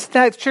battle? Isn't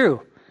that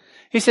true?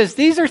 He says,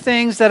 these are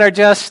things that are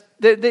just,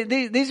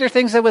 these are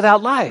things that are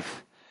without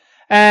life.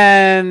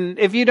 And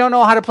if you don't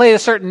know how to play a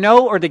certain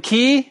note or the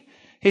key,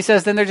 he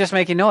says, then they're just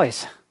making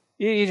noise.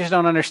 You just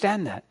don't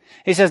understand that.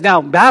 He says,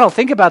 now, battle,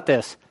 think about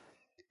this.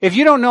 If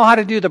you don't know how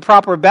to do the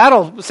proper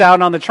battle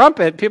sound on the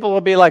trumpet, people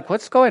will be like,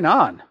 what's going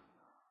on?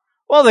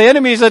 Well, the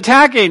enemy's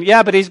attacking.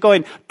 Yeah, but he's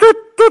going, doot,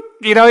 doot.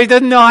 He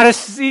doesn't know how to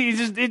see.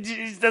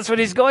 That's what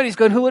he's going. He's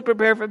going, who would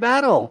prepare for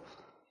battle?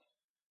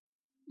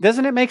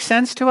 Doesn't it make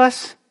sense to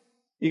us?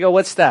 You go,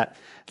 what's that?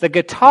 The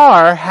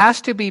guitar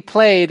has to be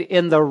played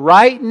in the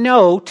right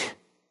note,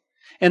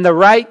 in the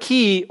right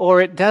key,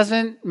 or it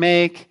doesn't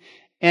make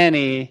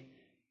any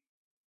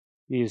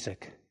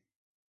music.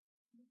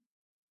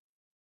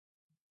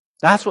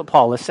 That's what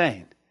Paul is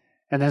saying.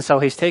 And then so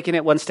he's taking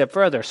it one step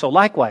further. So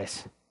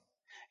likewise,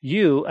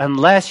 you,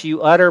 unless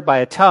you utter by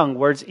a tongue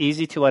words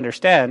easy to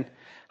understand,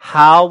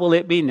 how will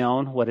it be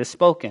known what is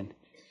spoken?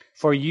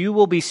 For you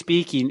will be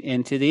speaking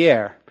into the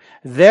air.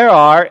 There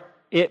are,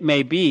 it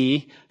may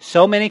be,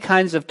 so many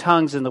kinds of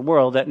tongues in the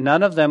world that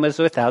none of them is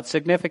without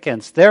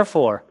significance.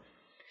 Therefore,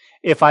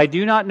 if I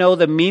do not know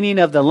the meaning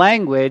of the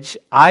language,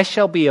 I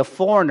shall be a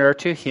foreigner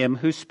to him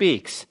who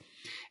speaks.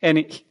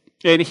 And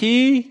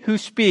he who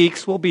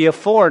speaks will be a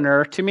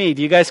foreigner to me.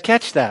 Do you guys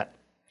catch that?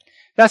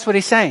 That's what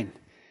he's saying.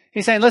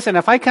 He's saying, listen,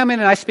 if I come in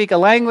and I speak a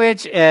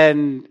language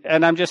and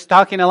I'm just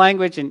talking a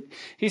language, and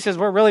he says,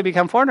 we're really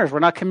become foreigners. We're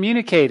not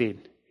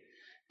communicating.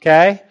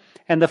 Okay?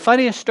 And the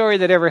funniest story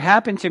that ever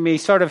happened to me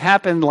sort of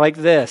happened like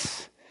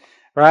this,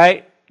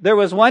 right? There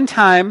was one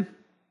time,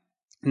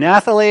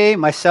 Nathalie,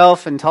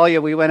 myself, and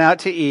Talia, we went out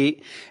to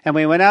eat, and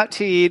we went out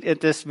to eat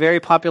at this very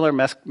popular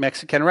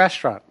Mexican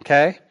restaurant,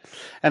 okay?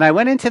 And I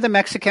went into the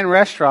Mexican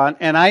restaurant,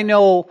 and I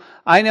know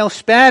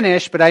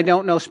Spanish, but I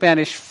don't know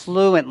Spanish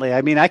fluently.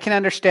 I mean, I can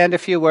understand a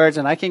few words,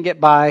 and I can get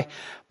by,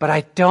 but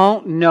I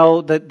don't know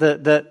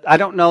I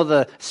don't know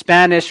the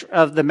Spanish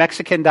of the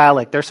Mexican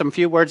dialect. There's some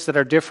few words that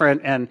are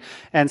different,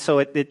 and so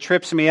it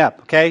trips me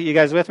up. Okay, you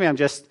guys with me?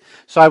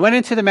 So I went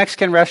into the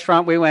Mexican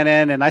restaurant. We went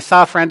in, and I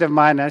saw a friend of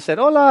mine, and I said,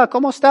 "Hola,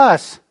 ¿cómo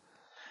estás?"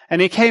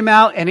 And he came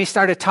out, and he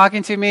started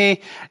talking to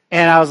me,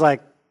 and I was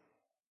like,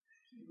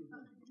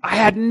 I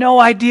had no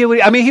idea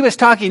he was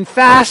talking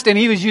fast, and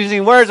he was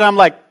using words, and I'm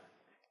like,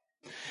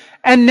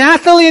 and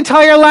Nathalie and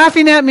Talia are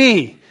laughing at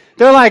me.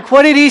 They're like,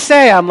 what did he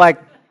say? I'm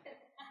like,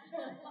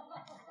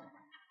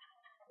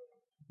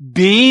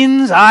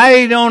 beans?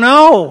 I don't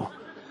know.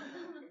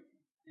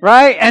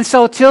 Right? And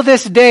so till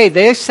this day,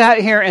 they sat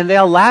here and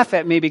they'll laugh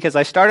at me because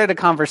I started a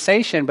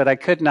conversation, but I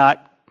could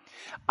not.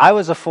 I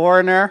was a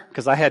foreigner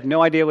because I had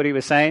no idea what he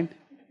was saying.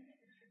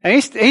 And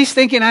he's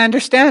thinking I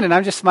understand, and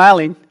I'm just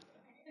smiling.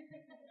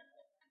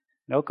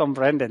 No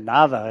comprende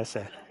nada, I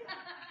said.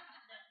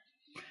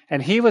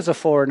 And he was a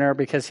foreigner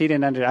because he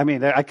didn't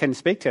understand. I couldn't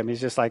speak to him.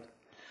 He's just like,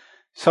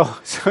 so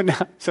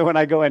when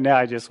I go in now,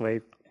 I just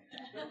wave.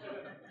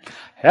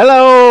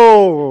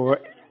 Hello!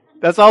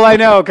 That's all I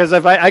know, because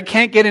if I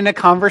can't get in a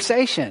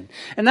conversation.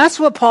 And that's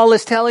what Paul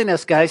is telling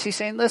us, guys. He's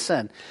saying,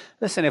 listen,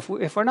 if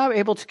we're not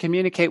able to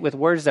communicate with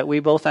words that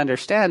we both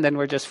understand, then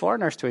we're just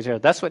foreigners to each other.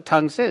 That's what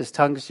tongues is.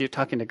 Tongues, you're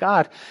talking to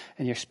God,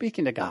 and you're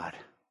speaking to God.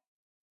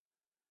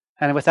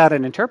 And without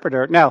an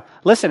interpreter. Now,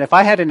 listen, if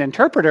I had an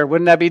interpreter,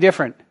 wouldn't that be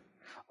different?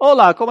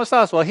 Hola, ¿cómo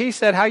estás? Well, he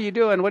said, how you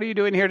doing? What are you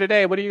doing here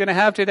today? What are you going to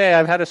have today?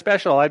 I've had a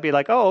special. I'd be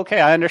like, oh,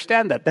 okay, I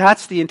understand that.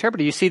 That's the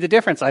interpreter. You see the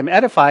difference. I'm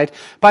edified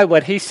by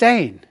what he's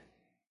saying.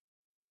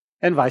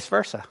 And vice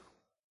versa.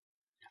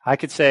 I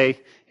could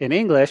say in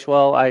English,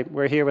 well,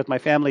 we're here with my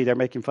family. They're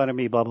making fun of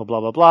me, blah, blah,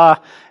 blah, blah, blah.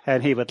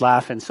 And he would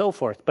laugh and so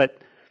forth.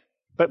 But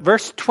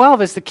verse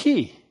 12 is the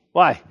key.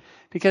 Why?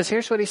 Because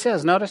here's what he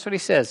says. Notice what he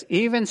says.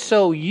 Even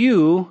so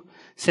you,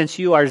 since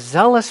you are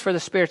zealous for the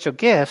spiritual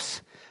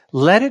gifts,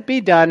 Let it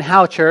be done,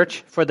 how,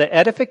 church? For the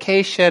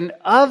edification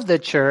of the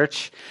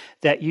church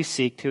that you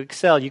seek to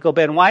excel. You go,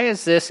 Ben, why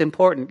is this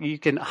important? You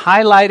can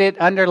highlight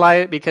it,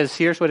 underline it, because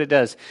here's what it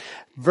does.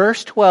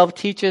 Verse 12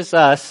 teaches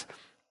us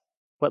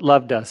what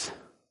love does.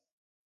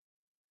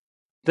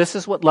 This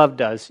is what love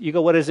does. You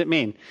go, what does it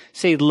mean?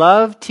 See,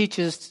 love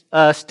teaches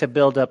us to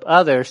build up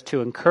others, to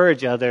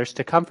encourage others,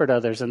 to comfort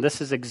others. And this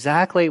is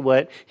exactly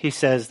what he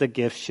says the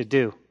gifts should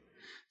do.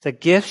 The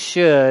gifts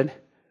should,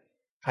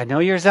 I know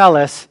you're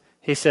zealous,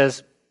 he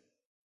says,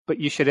 but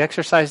you should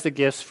exercise the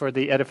gifts for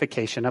the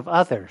edification of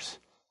others.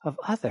 Of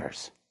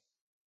others.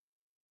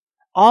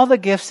 All the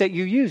gifts that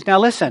you use. Now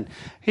listen,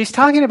 he's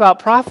talking about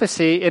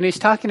prophecy and he's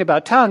talking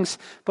about tongues,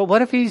 but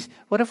what if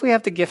we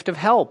have the gift of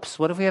helps?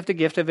 What if we have the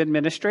gift of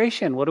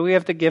administration? What if we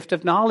have the gift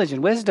of knowledge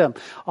and wisdom?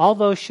 All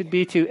those should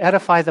be to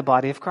edify the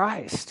body of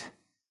Christ.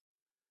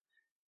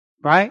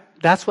 Right?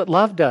 That's what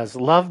love does.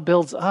 Love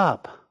builds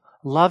up.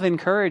 Love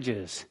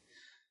encourages.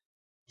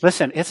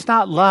 Listen, it's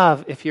not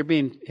love if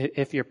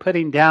you're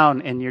putting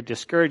down and you're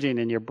discouraging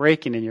and you're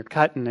breaking and you're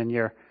cutting and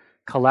you're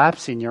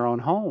collapsing your own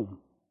home.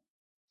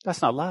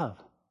 That's not love.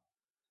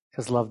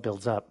 Because love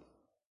builds up.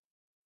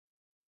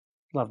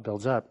 Love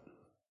builds up.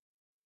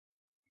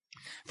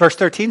 Verse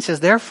 13 says,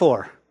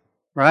 therefore,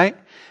 right?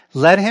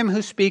 Let him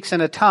who speaks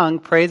in a tongue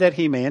pray that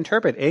he may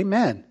interpret.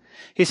 Amen.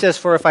 He says,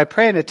 for if I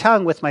pray in a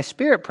tongue with my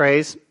spirit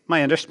praise,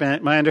 my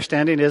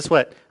understanding is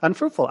what?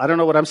 Unfruitful. I don't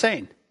know what I'm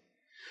saying.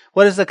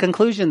 What is the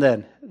conclusion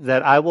then?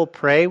 That I will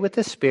pray with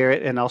the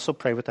Spirit and also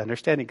pray with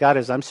understanding. God,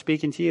 as I'm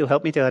speaking to you,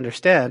 help me to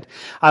understand.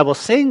 I will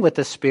sing with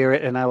the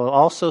Spirit and I will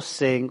also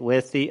sing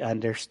with the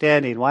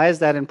understanding. Why is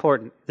that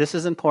important? This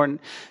is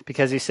important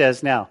because he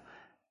says now,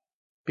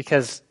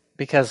 because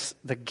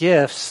the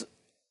gifts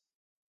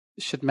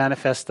should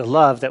manifest the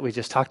love that we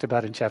just talked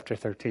about in chapter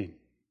 13.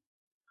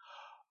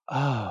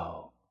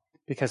 Oh,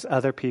 because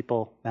other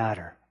people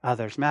matter.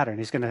 Others matter. And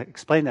he's going to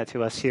explain that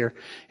to us here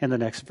in the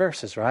next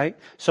verses, right?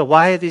 So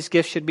why these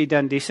gifts should be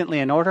done decently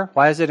in order?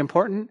 Why is it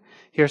important?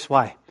 Here's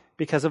why.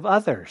 Because of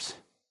others.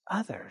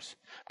 Others.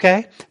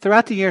 Okay?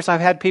 Throughout the years, I've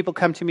had people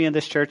come to me in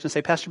this church and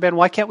say, Pastor Ben,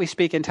 why can't we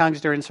speak in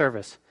tongues during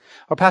service?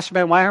 Or Pastor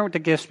Ben, why aren't the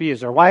gifts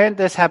used? Or why isn't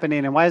this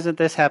happening? And why isn't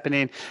this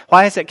happening?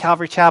 Why is it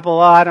Calvary Chapel?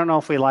 Oh, I don't know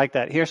if we like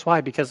that. Here's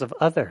why. Because of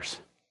others.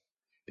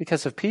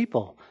 Because of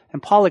people.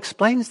 And Paul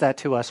explains that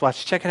to us.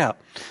 Watch, check it out.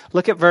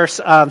 Look at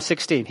verse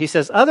 16. He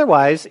says,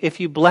 otherwise,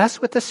 if you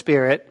bless with the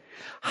Spirit,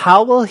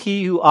 how will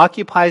he who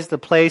occupies the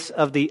place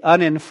of the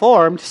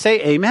uninformed say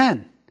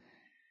amen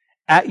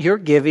at your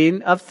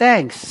giving of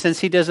thanks, since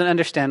he doesn't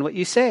understand what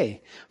you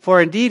say?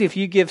 For indeed, if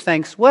you give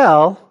thanks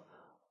well,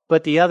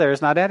 but the other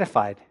is not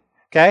edified.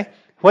 Okay?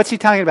 What's he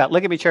talking about?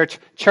 Look at me, church.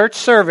 Church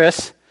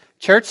service,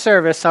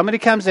 somebody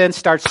comes in,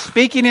 starts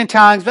speaking in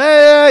tongues,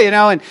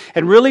 and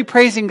really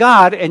praising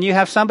God, and you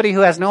have somebody who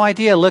has no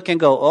idea look and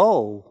go,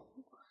 oh,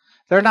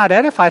 they're not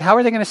edified. How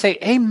are they going to say,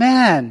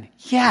 amen?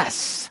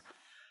 Yes.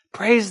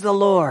 Praise the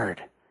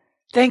Lord.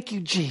 Thank you,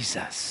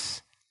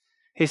 Jesus.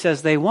 He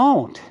says they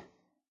won't.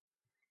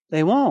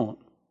 They won't.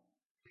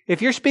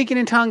 If you're speaking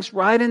in tongues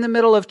right in the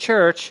middle of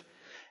church,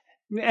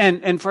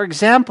 and for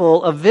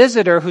example, a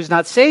visitor who's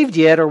not saved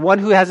yet, or one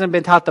who hasn't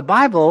been taught the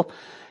Bible,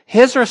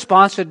 his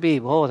response would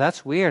be, whoa,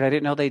 that's weird. I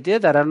didn't know they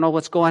did that. I don't know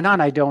what's going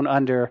on. I don't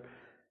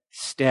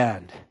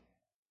understand.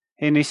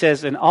 And he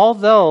says, and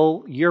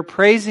although you're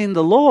praising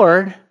the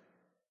Lord,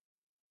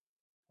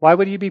 why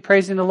would you be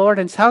praising the Lord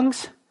in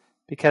tongues?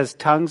 Because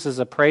tongues is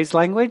a praise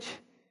language.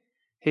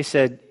 He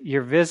said,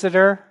 your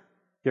visitor,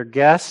 your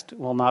guest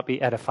will not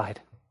be edified.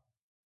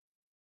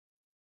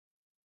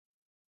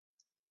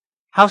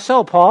 How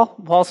so, Paul?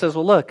 Paul says,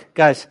 well, look,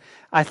 guys,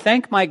 I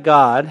thank my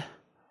God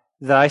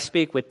that I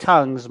speak with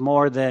tongues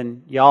more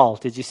than y'all.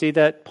 Did you see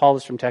that? Paul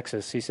is from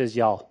Texas. He says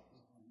y'all.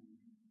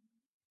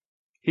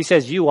 He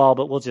says you all,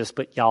 but we'll just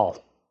put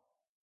y'all.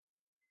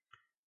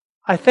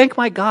 I thank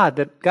my God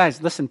that,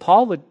 guys, listen,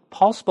 Paul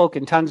spoke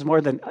in tongues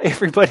more than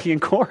everybody in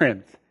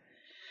Corinth.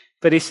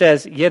 But he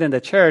says, yet in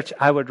the church,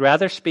 I would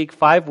rather speak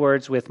 5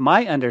 words with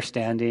my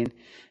understanding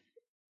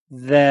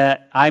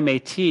that I may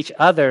teach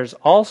others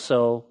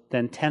also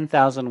than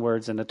 10,000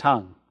 words in a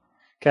tongue.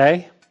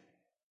 Okay?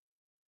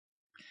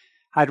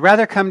 I'd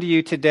rather come to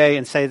you today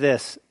and say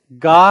this: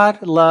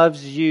 God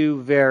loves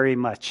you very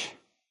much.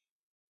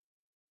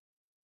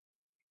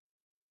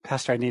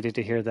 Pastor, I needed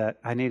to hear that.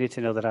 I needed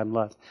to know that I'm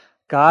loved.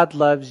 God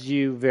loves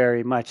you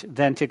very much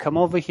than to come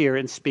over here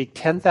and speak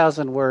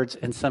 10,000 words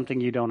in something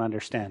you don't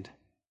understand.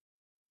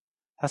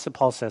 That's what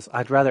Paul says.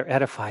 I'd rather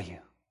edify you.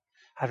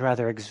 I'd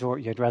rather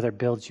exhort you. I'd rather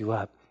build you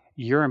up.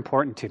 You're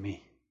important to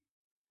me.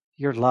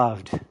 You're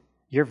loved.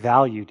 You're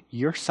valued.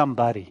 You're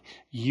somebody.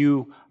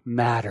 You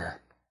matter.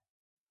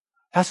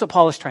 That's what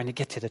Paul is trying to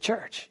get to the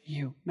church.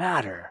 You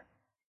matter.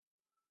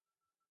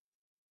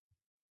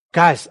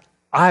 Guys,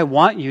 I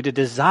want you to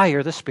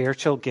desire the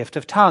spiritual gift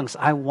of tongues.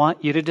 I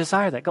want you to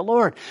desire that. Go,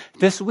 Lord,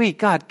 this week,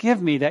 God,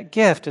 give me that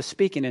gift of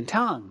speaking in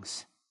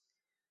tongues.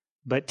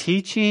 But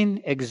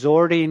teaching,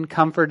 exhorting,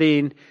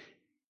 comforting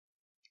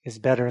is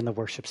better in the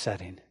worship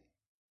setting.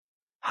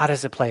 How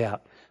does it play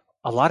out?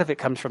 a lot of it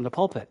comes from the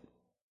pulpit.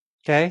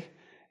 Okay?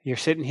 You're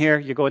sitting here,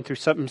 you're going through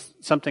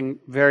something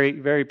very,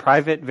 very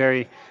private,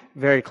 very,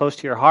 very close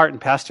to your heart,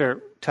 and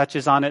Pastor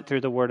touches on it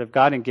through the Word of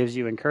God and gives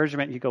you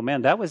encouragement. You go,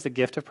 man, that was the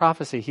gift of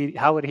prophecy.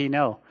 How would he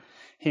know?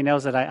 He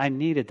knows that I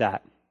needed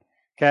that.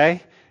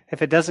 Okay?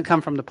 If it doesn't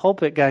come from the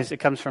pulpit, guys, it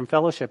comes from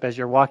fellowship as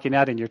you're walking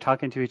out and you're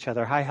talking to each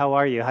other. Hi, how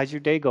are you? How's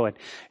your day going?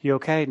 You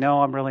okay?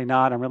 No, I'm really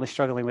not. I'm really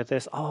struggling with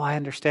this. Oh, I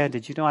understand.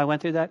 Did you know I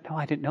went through that? No,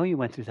 I didn't know you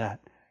went through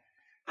that.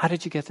 How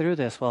did you get through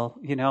this? Well,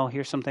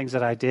 here's some things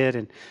that I did,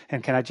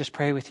 and can I just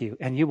pray with you?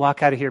 And you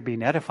walk out of here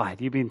being edified.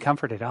 You being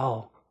comforted.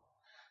 Oh.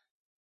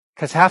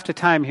 Because half the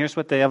time, here's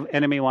what the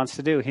enemy wants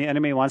to do. The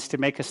enemy wants to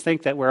make us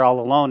think that we're all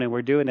alone and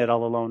we're doing it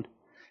all alone.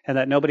 And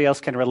that nobody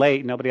else can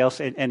relate, nobody else,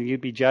 and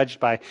you'd be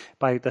judged by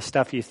the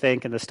stuff you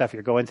think and the stuff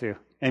you're going through.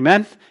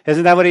 Amen?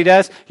 Isn't that what he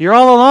does? You're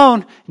all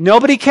alone.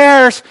 Nobody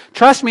cares.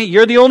 Trust me,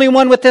 you're the only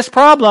one with this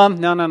problem.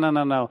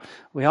 No.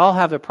 We all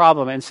have the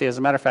problem. And see, as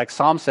a matter of fact,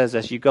 Psalm says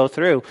as you go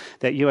through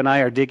that you and I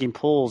are digging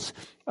pools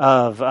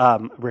of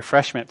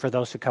refreshment for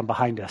those who come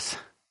behind us.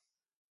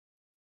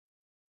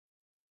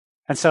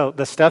 And so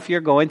the stuff you're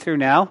going through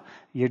now,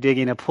 you're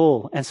digging a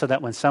pool. And so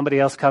that when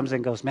somebody else comes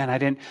and goes,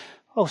 man,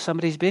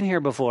 somebody's been here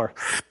before.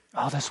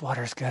 Oh, this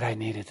water's good. I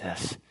needed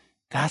this.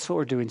 That's what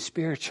we're doing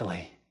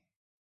spiritually.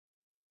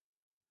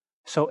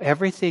 So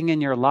everything in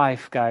your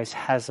life, guys,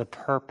 has a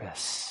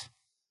purpose.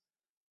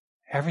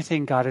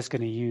 Everything God is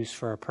going to use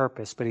for a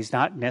purpose, but he's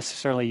not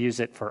necessarily use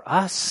it for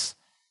us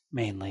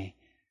mainly,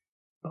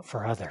 but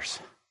for others.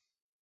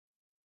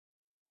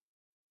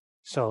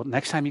 So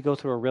next time you go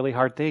through a really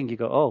hard thing, you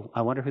go, oh,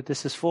 I wonder who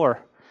this is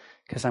for,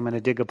 because I'm going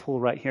to dig a pool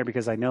right here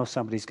because I know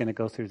somebody's going to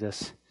go through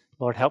this.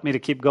 Lord, help me to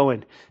keep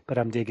going, but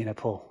I'm digging a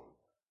pool.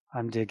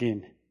 I'm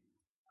digging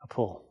a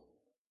pool.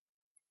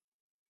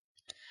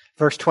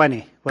 Verse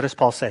 20, what does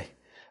Paul say?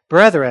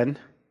 Brethren,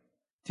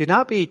 do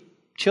not be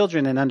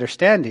children in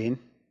understanding.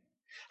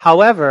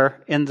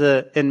 However,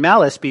 in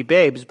malice be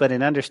babes, but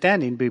in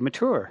understanding be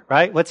mature.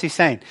 Right? What's he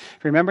saying?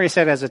 Remember he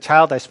said, as a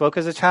child I spoke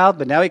as a child,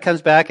 but now he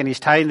comes back and he's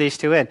tying these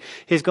two in.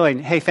 He's going,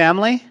 hey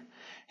family,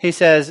 he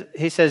says,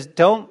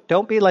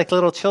 don't be like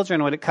little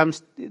children when it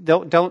comes,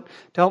 don't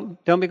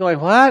be going,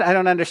 what? I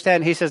don't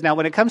understand. He says, now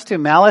when it comes to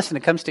malice and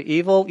it comes to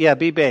evil, yeah,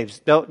 be babes.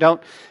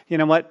 Don't, you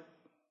know what?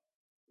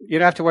 You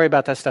don't have to worry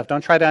about that stuff.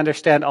 Don't try to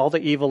understand all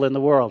the evil in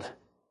the world.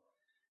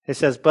 He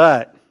says,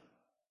 but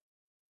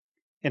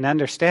in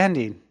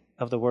understanding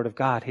of the Word of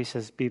God, he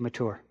says, be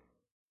mature.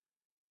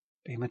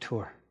 Be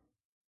mature.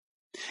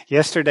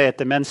 Yesterday at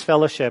the men's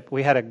fellowship,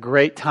 we had a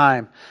great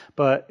time.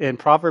 But in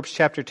Proverbs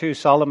chapter 2,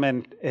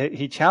 Solomon,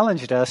 he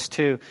challenged us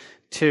to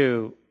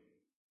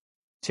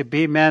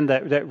be men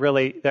that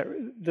really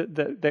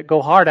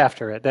go hard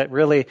after it, that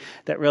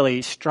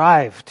really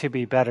strive to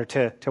be better,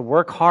 to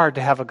work hard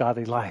to have a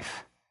godly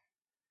life.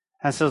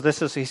 And so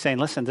he's saying,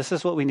 listen, this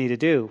is what we need to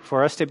do.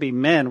 For us to be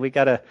men, we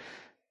got to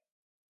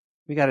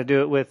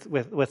do it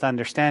with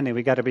understanding.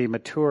 We got to be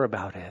mature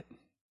about it.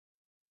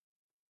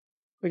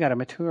 We got to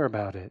mature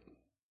about it.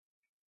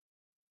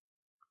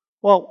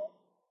 Well,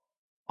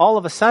 all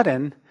of a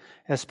sudden,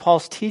 as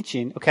Paul's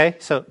teaching, okay,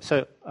 so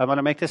I want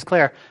to make this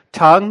clear.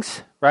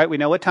 Tongues, right? We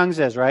know what tongues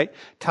is, right?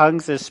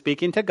 Tongues is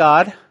speaking to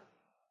God,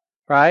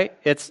 right?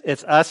 It's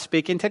us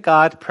speaking to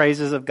God,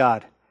 praises of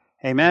God.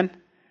 Amen?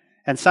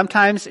 And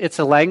sometimes it's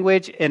a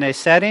language in a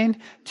setting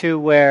to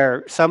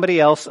where somebody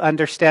else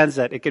understands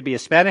it. It could be a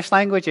Spanish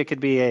language. It could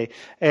be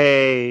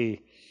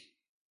a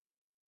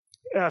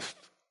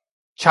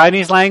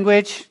Chinese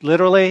language,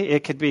 literally.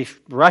 It could be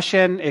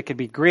Russian. It could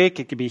be Greek.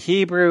 It could be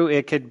Hebrew.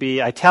 It could be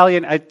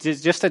Italian.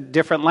 It's just a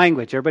different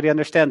language. Everybody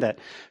understand that?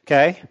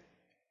 Okay?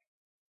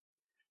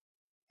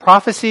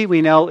 Prophecy,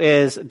 we know,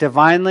 is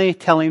divinely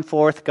telling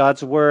forth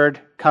God's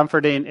word,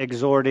 comforting,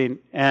 exhorting,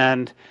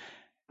 and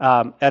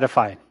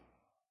edifying.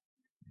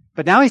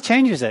 But now he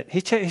changes it.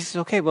 He says,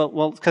 okay,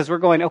 well, because we're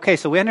going, okay,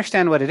 so we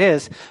understand what it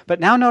is. But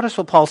now notice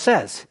what Paul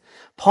says.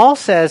 Paul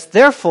says,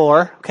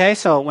 therefore, okay,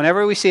 so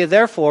whenever we see a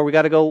therefore,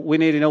 we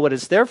need to know what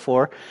it's there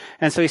for.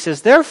 And so he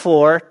says,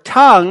 therefore,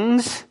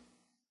 tongues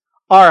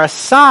are a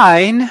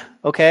sign,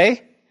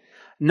 okay,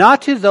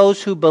 not to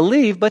those who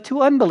believe, but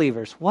to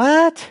unbelievers.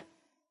 What?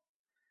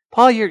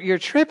 Paul, you're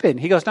tripping.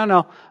 He goes,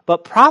 no,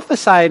 but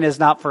prophesying is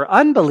not for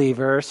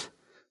unbelievers,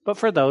 but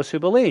for those who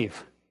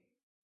believe.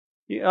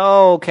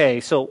 Okay,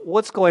 so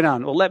what's going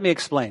on? Well, let me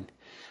explain.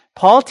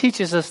 Paul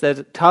teaches us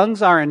that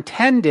tongues are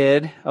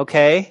intended,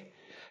 okay,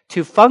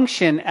 to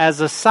function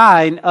as a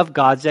sign of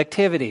God's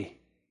activity.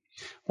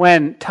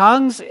 When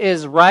tongues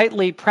is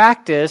rightly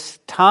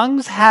practiced,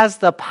 tongues has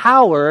the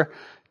power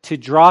to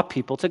draw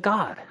people to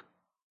God.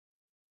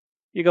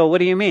 You go, what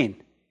do you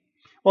mean?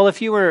 Well,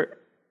 if you were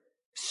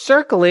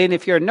circling,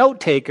 if you're a note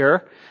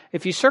taker,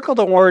 if you circle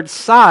the word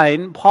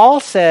sign, Paul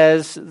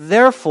says,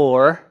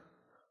 therefore,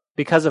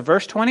 because of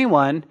verse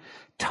 21,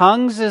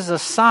 tongues is a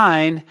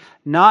sign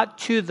not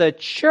to the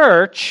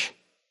church,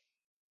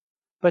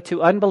 but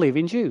to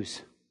unbelieving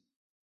Jews.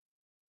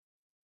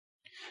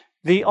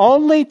 The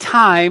only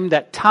time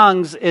that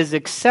tongues is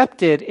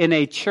accepted in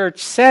a church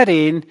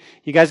setting,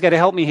 you guys got to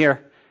help me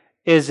here,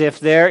 is if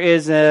there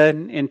is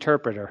an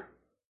interpreter.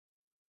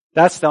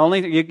 That's the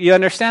only, you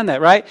understand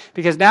that, right?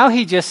 Because now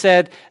he just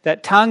said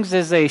that tongues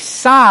is a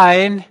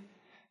sign,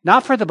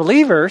 not for the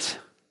believers,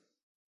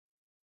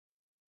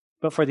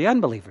 but for the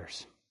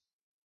unbelievers.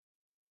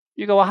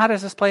 You go, well, how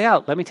does this play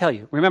out? Let me tell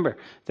you. Remember,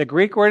 the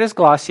Greek word is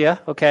glossia,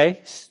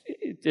 okay?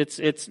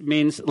 It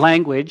means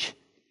language,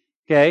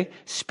 okay?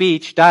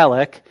 Speech,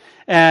 dialect.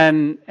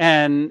 And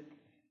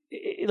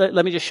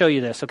let me just show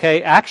you this,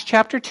 okay? Acts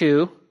chapter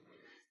 2,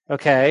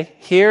 okay?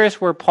 Here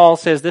is where Paul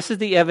says this is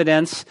the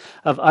evidence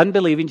of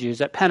unbelieving Jews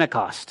at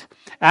Pentecost.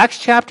 Acts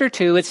chapter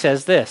 2, it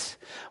says this.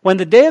 When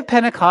the day of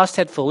Pentecost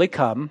had fully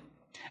come,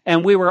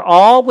 and we were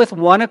all with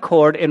one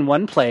accord in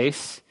one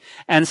place,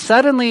 and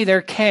suddenly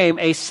there came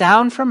a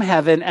sound from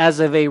heaven as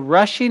of a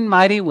rushing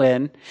mighty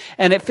wind,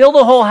 and it filled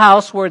the whole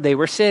house where they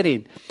were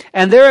sitting.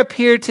 And there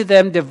appeared to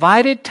them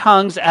divided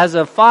tongues as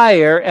of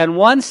fire, and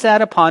one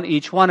sat upon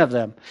each one of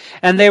them.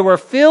 And they were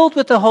filled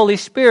with the Holy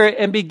Spirit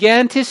and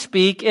began to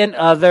speak in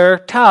other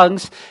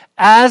tongues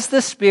as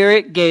the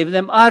Spirit gave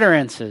them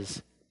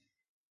utterances.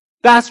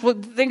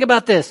 Think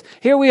about this.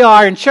 Here we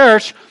are in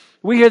church.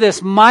 We hear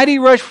this mighty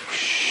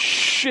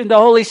rush in the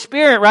Holy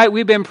Spirit, right?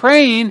 We've been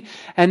praying,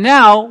 and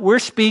now we're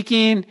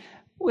speaking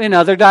in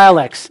other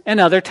dialects, in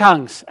other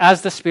tongues,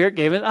 as the Spirit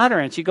gave it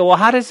utterance. You go, well,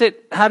 how does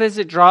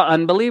it draw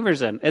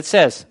unbelievers in? It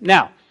says,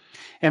 now,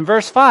 in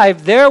verse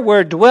 5, there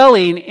were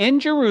dwelling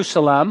in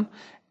Jerusalem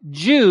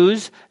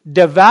Jews,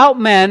 devout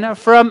men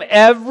from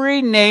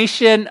every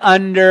nation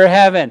under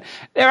heaven.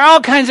 There are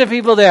all kinds of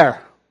people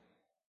there.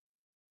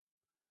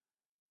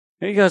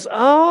 And he goes,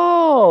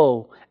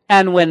 oh.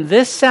 And when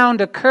this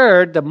sound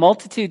occurred, the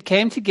multitude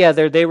came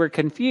together. They were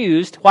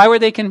confused. Why were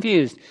they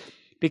confused?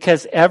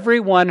 Because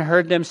everyone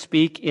heard them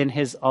speak in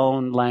his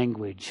own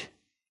language.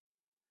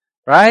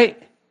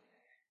 Right?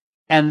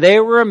 And they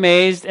were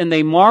amazed and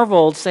they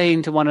marveled,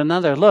 saying to one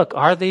another, look,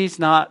 are these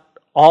not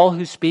all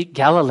who speak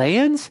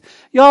Galileans?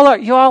 You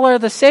all are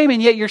the same,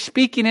 and yet you're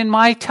speaking in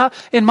my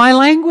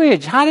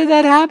language. How did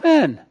that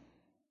happen?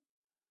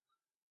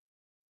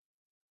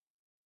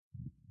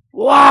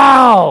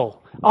 Wow!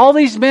 All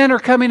these men are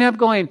coming up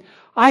going,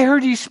 I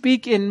heard you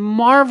speak in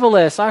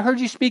marvelous. I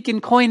heard you speak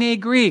in Koine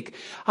Greek.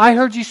 I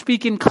heard you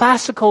speak in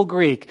classical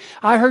Greek.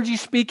 I heard you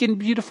speak in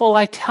beautiful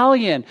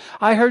Italian.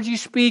 I heard you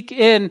speak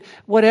in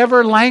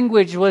whatever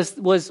language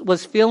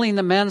was filling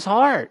the men's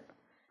heart.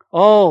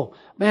 Oh,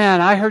 man,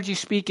 I heard you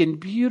speak in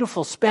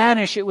beautiful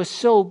Spanish. It was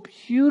so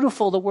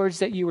beautiful, the words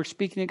that you were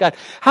speaking to God.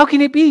 How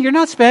can it be? You're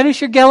not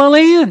Spanish, you're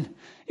Galilean.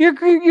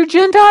 You're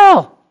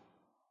Gentile.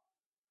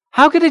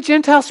 How could a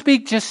Gentile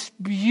speak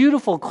just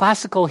beautiful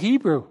classical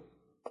Hebrew?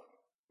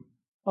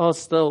 Well,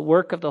 it's the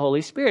work of the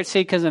Holy Spirit.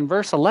 See, because in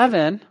verse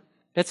 11,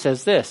 it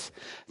says this.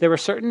 There were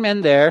certain men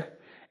there,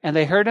 and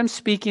they heard him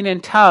speaking in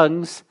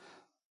tongues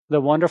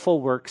the wonderful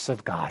works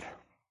of God.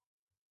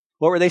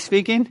 What were they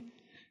speaking?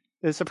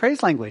 It's a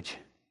praise language.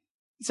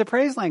 It's a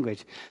praise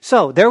language.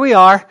 So there we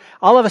are.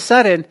 All of a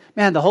sudden,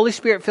 man, the Holy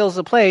Spirit fills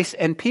the place,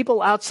 and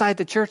people outside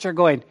the church are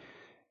going,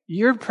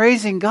 you're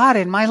praising God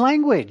in my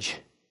language.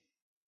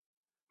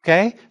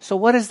 Okay, so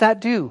what does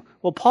that do?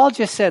 Well, Paul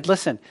just said,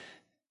 listen,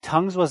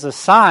 tongues was a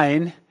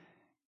sign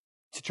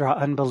to draw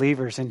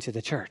unbelievers into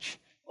the church.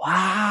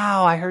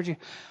 Wow, I heard you.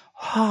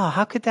 Oh,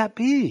 how could that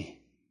be?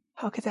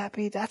 How could that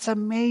be? That's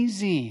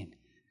amazing.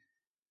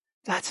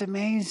 That's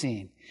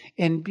amazing.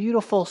 In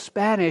beautiful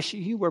Spanish,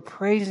 you were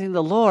praising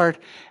the Lord,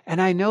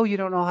 and I know you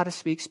don't know how to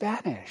speak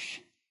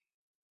Spanish.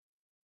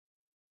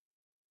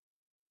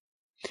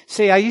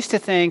 See, I used to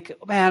think,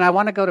 man, I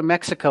want to go to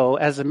Mexico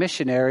as a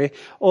missionary,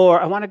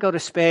 or I want to go to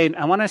Spain.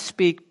 I want to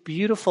speak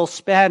beautiful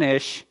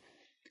Spanish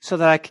so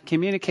that I can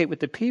communicate with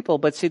the people.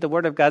 But see, the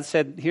Word of God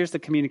said, here's the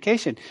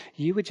communication.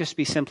 You would just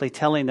be simply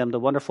telling them the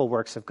wonderful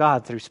works of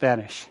God through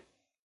Spanish.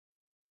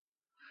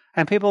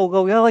 And people will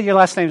go, well, your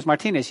last name is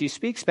Martinez. You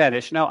speak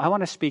Spanish. No, I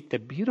want to speak the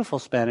beautiful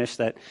Spanish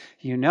that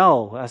you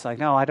know. I was like,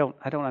 no, I don't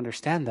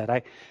understand that.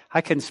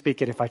 I couldn't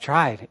speak it if I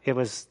tried. It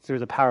was through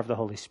the power of the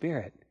Holy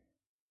Spirit.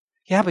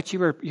 Yeah, but you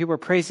were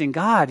praising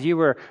God. You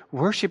were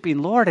worshiping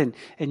Lord, and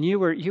you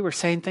were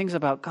saying things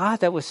about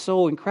God that was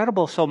so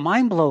incredible, so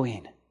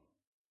mind-blowing.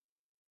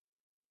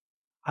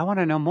 I want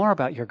to know more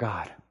about your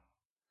God.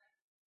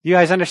 You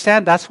guys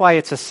understand? That's why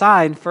it's a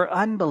sign for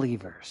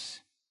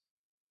unbelievers.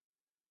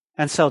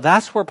 And so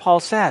that's where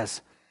Paul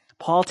says.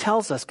 Paul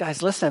tells us,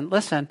 guys,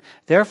 listen.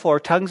 Therefore,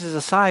 tongues is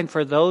a sign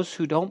for those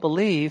who don't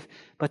believe,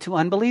 but to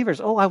unbelievers.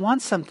 Oh, I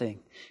want something.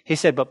 He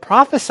said, but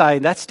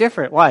prophesying, that's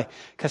different. Why?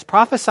 Because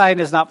prophesying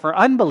is not for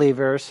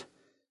unbelievers,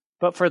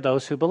 but for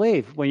those who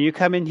believe. When you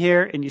come in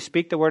here and you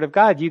speak the word of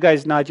God, you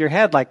guys nod your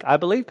head like, I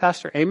believe,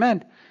 Pastor.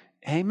 Amen.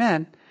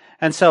 Amen.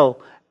 And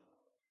so,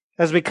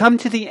 as we come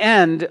to the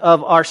end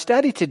of our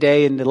study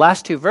today in the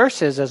last two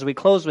verses, as we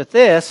close with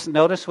this,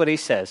 notice what he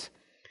says.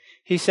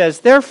 He says,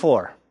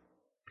 therefore,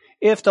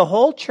 if the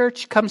whole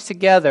church comes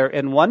together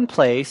in one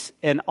place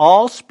and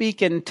all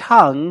speak in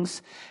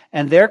tongues,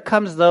 and there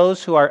comes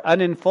those who are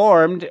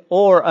uninformed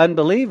or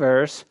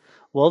unbelievers,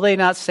 will they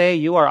not say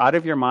you are out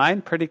of your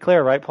mind? Pretty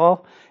clear, right,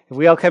 Paul? If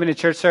we all come into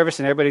church service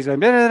and everybody's going,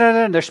 blah, blah, blah,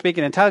 blah, and they're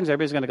speaking in tongues,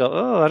 everybody's going to go,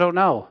 oh, I don't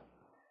know.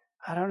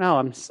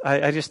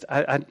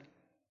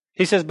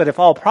 He says, but if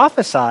all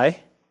prophesy,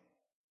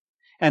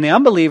 and the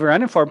unbeliever,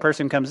 uninformed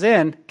person comes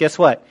in, guess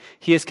what?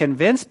 He is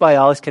convinced by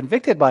all, is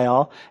convicted by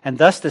all, and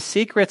thus the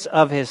secrets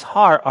of his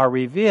heart are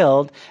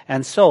revealed,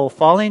 and so,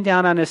 falling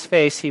down on his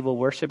face, he will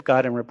worship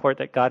God and report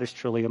that God is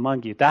truly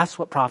among you. That's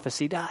what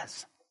prophecy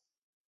does.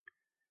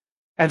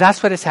 And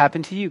that's what has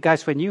happened to you.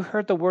 Guys, when you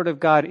heard the word of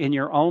God in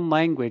your own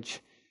language,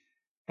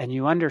 and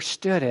you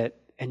understood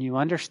it, and you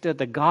understood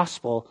the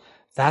gospel,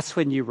 that's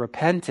when you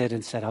repented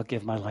and said, I'll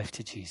give my life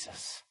to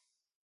Jesus.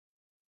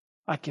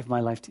 I give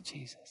my life to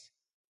Jesus.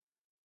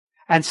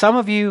 And some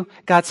of you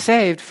got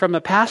saved from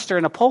a pastor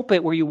in a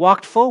pulpit where you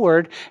walked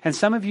forward, and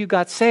some of you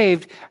got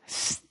saved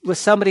with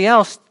somebody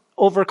else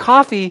over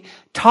coffee,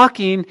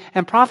 talking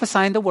and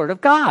prophesying the word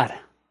of God.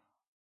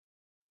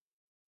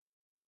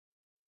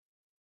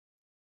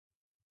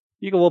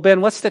 You go, well,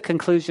 Ben, what's the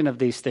conclusion of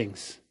these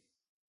things?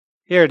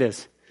 Here it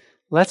is.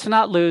 Let's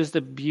not lose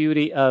the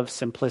beauty of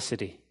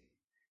simplicity.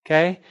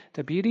 Okay?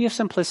 The beauty of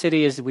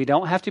simplicity is we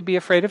don't have to be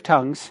afraid of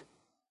tongues.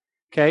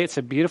 Okay, it's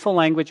a beautiful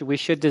language. We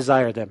should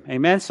desire them.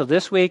 Amen. So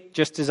this week,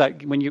 just desire,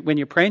 when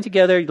you're praying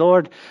together,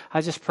 Lord,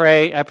 I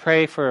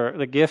pray for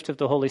the gift of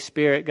the Holy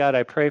Spirit. God,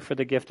 I pray for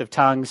the gift of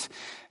tongues.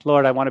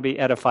 Lord, I want to be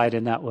edified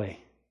in that way.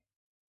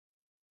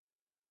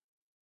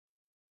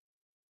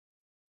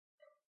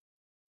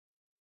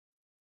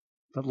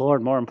 But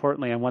Lord, more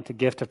importantly, I want the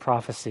gift of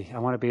prophecy. I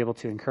want to be able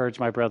to encourage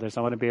my brothers.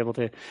 I want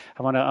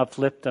to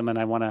uplift them, and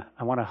I want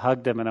to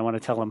hug them, and I want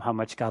to tell them how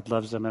much God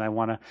loves them, and I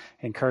want to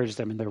encourage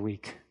them in their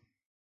week.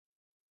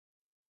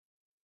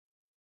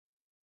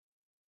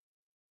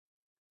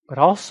 But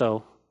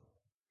also,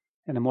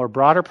 in a more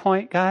broader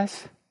point,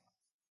 guys,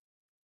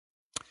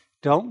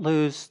 don't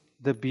lose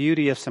the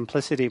beauty of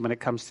simplicity when it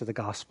comes to the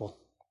gospel.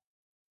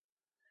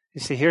 You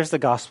see, here's the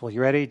gospel.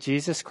 You ready?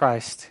 Jesus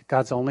Christ,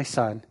 God's only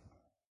Son,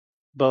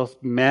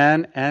 both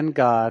man and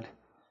God,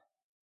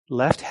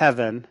 left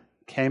heaven,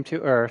 came to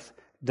earth,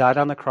 died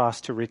on the cross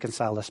to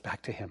reconcile us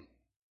back to Him.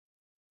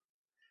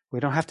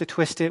 We don't have to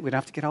twist it. We don't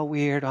have to get all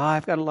weird.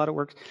 I've got a lot of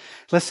work.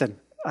 Listen.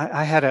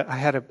 I had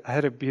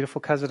a beautiful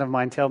cousin of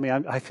mine tell me,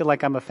 I feel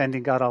like I'm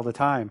offending God all the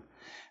time.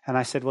 And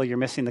I said, well, you're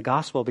missing the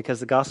gospel, because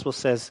the gospel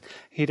says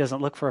He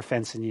doesn't look for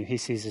offense in you. He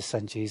sees His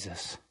Son,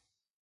 Jesus.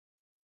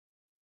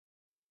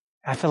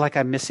 I feel like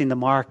I'm missing the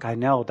mark. I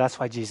know. That's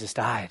why Jesus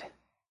died.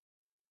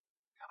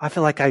 I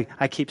feel like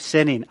I keep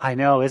sinning. I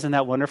know. Isn't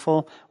that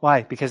wonderful?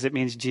 Why? Because it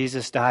means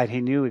Jesus died. He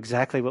knew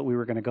exactly what we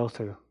were going to go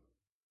through.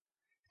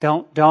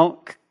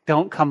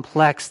 Don't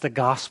complex the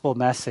gospel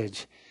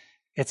message.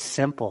 It's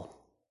simple.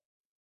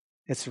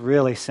 It's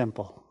really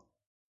simple.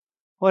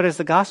 What is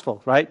the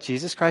gospel, right?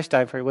 Jesus Christ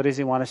died for you. What does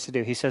He want us to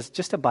do? He says,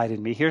 just abide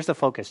in me. Here's the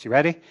focus. You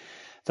ready?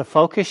 The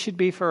focus should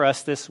be for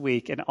us this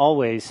week and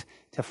always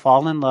to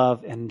fall in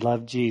love and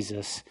love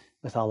Jesus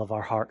with all of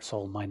our heart,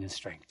 soul, mind, and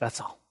strength. That's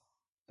all.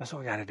 That's what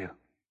we got to do.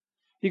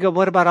 You go,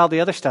 what about all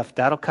the other stuff?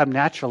 That'll come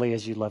naturally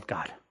as you love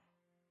God.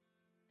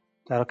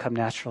 That'll come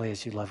naturally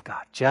as you love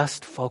God.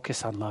 Just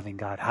focus on loving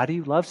God. How do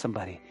you love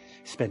somebody?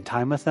 Spend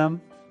time with them.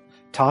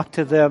 Talk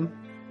to them.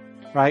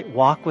 Right?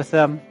 Walk with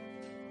them.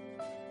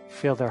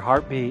 Feel their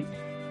heartbeat.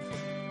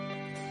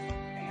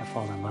 And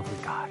fall in love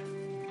with God.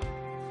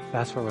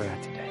 That's where we're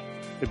at today.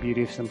 The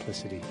beauty of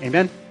simplicity.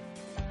 Amen?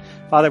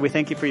 Father, we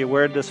thank You for Your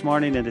word this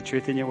morning and the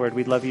truth in Your word.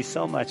 We love You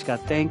so much. God,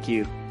 thank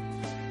You.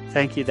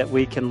 Thank You that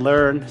we can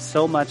learn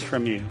so much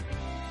from You.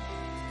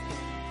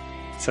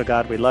 So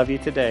God, we love You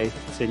today.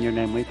 It's in Your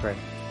name we pray.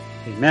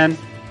 Amen.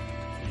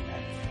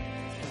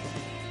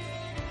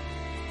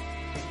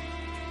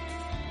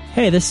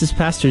 Hey, this is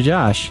Pastor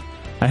Josh.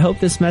 I hope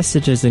this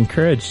message has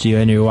encouraged you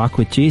in your walk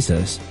with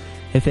Jesus.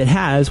 If it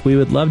has, we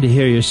would love to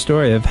hear your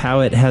story of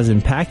how it has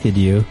impacted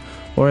you,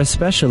 or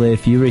especially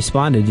if you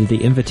responded to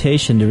the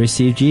invitation to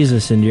receive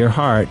Jesus into your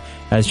heart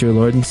as your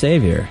Lord and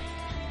Savior.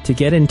 To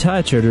get in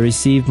touch or to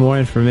receive more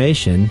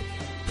information,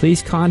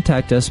 please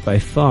contact us by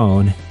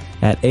phone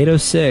at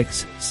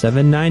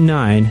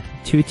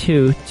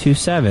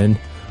 806-799-2227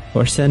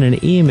 or send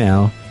an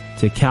email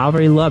to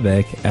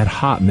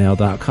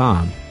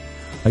calvarylubbock@hotmail.com.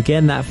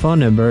 Again, that phone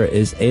number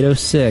is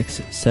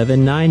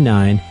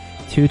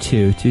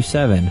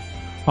 806-799-2227.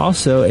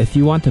 Also, if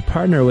you want to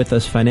partner with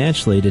us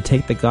financially to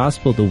take the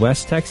gospel to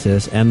West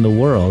Texas and the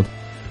world,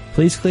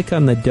 please click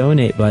on the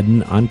donate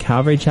button on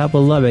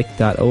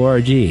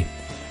calvarychapellubbock.org.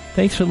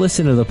 Thanks for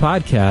listening to the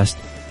podcast.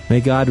 May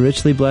God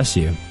richly bless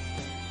you.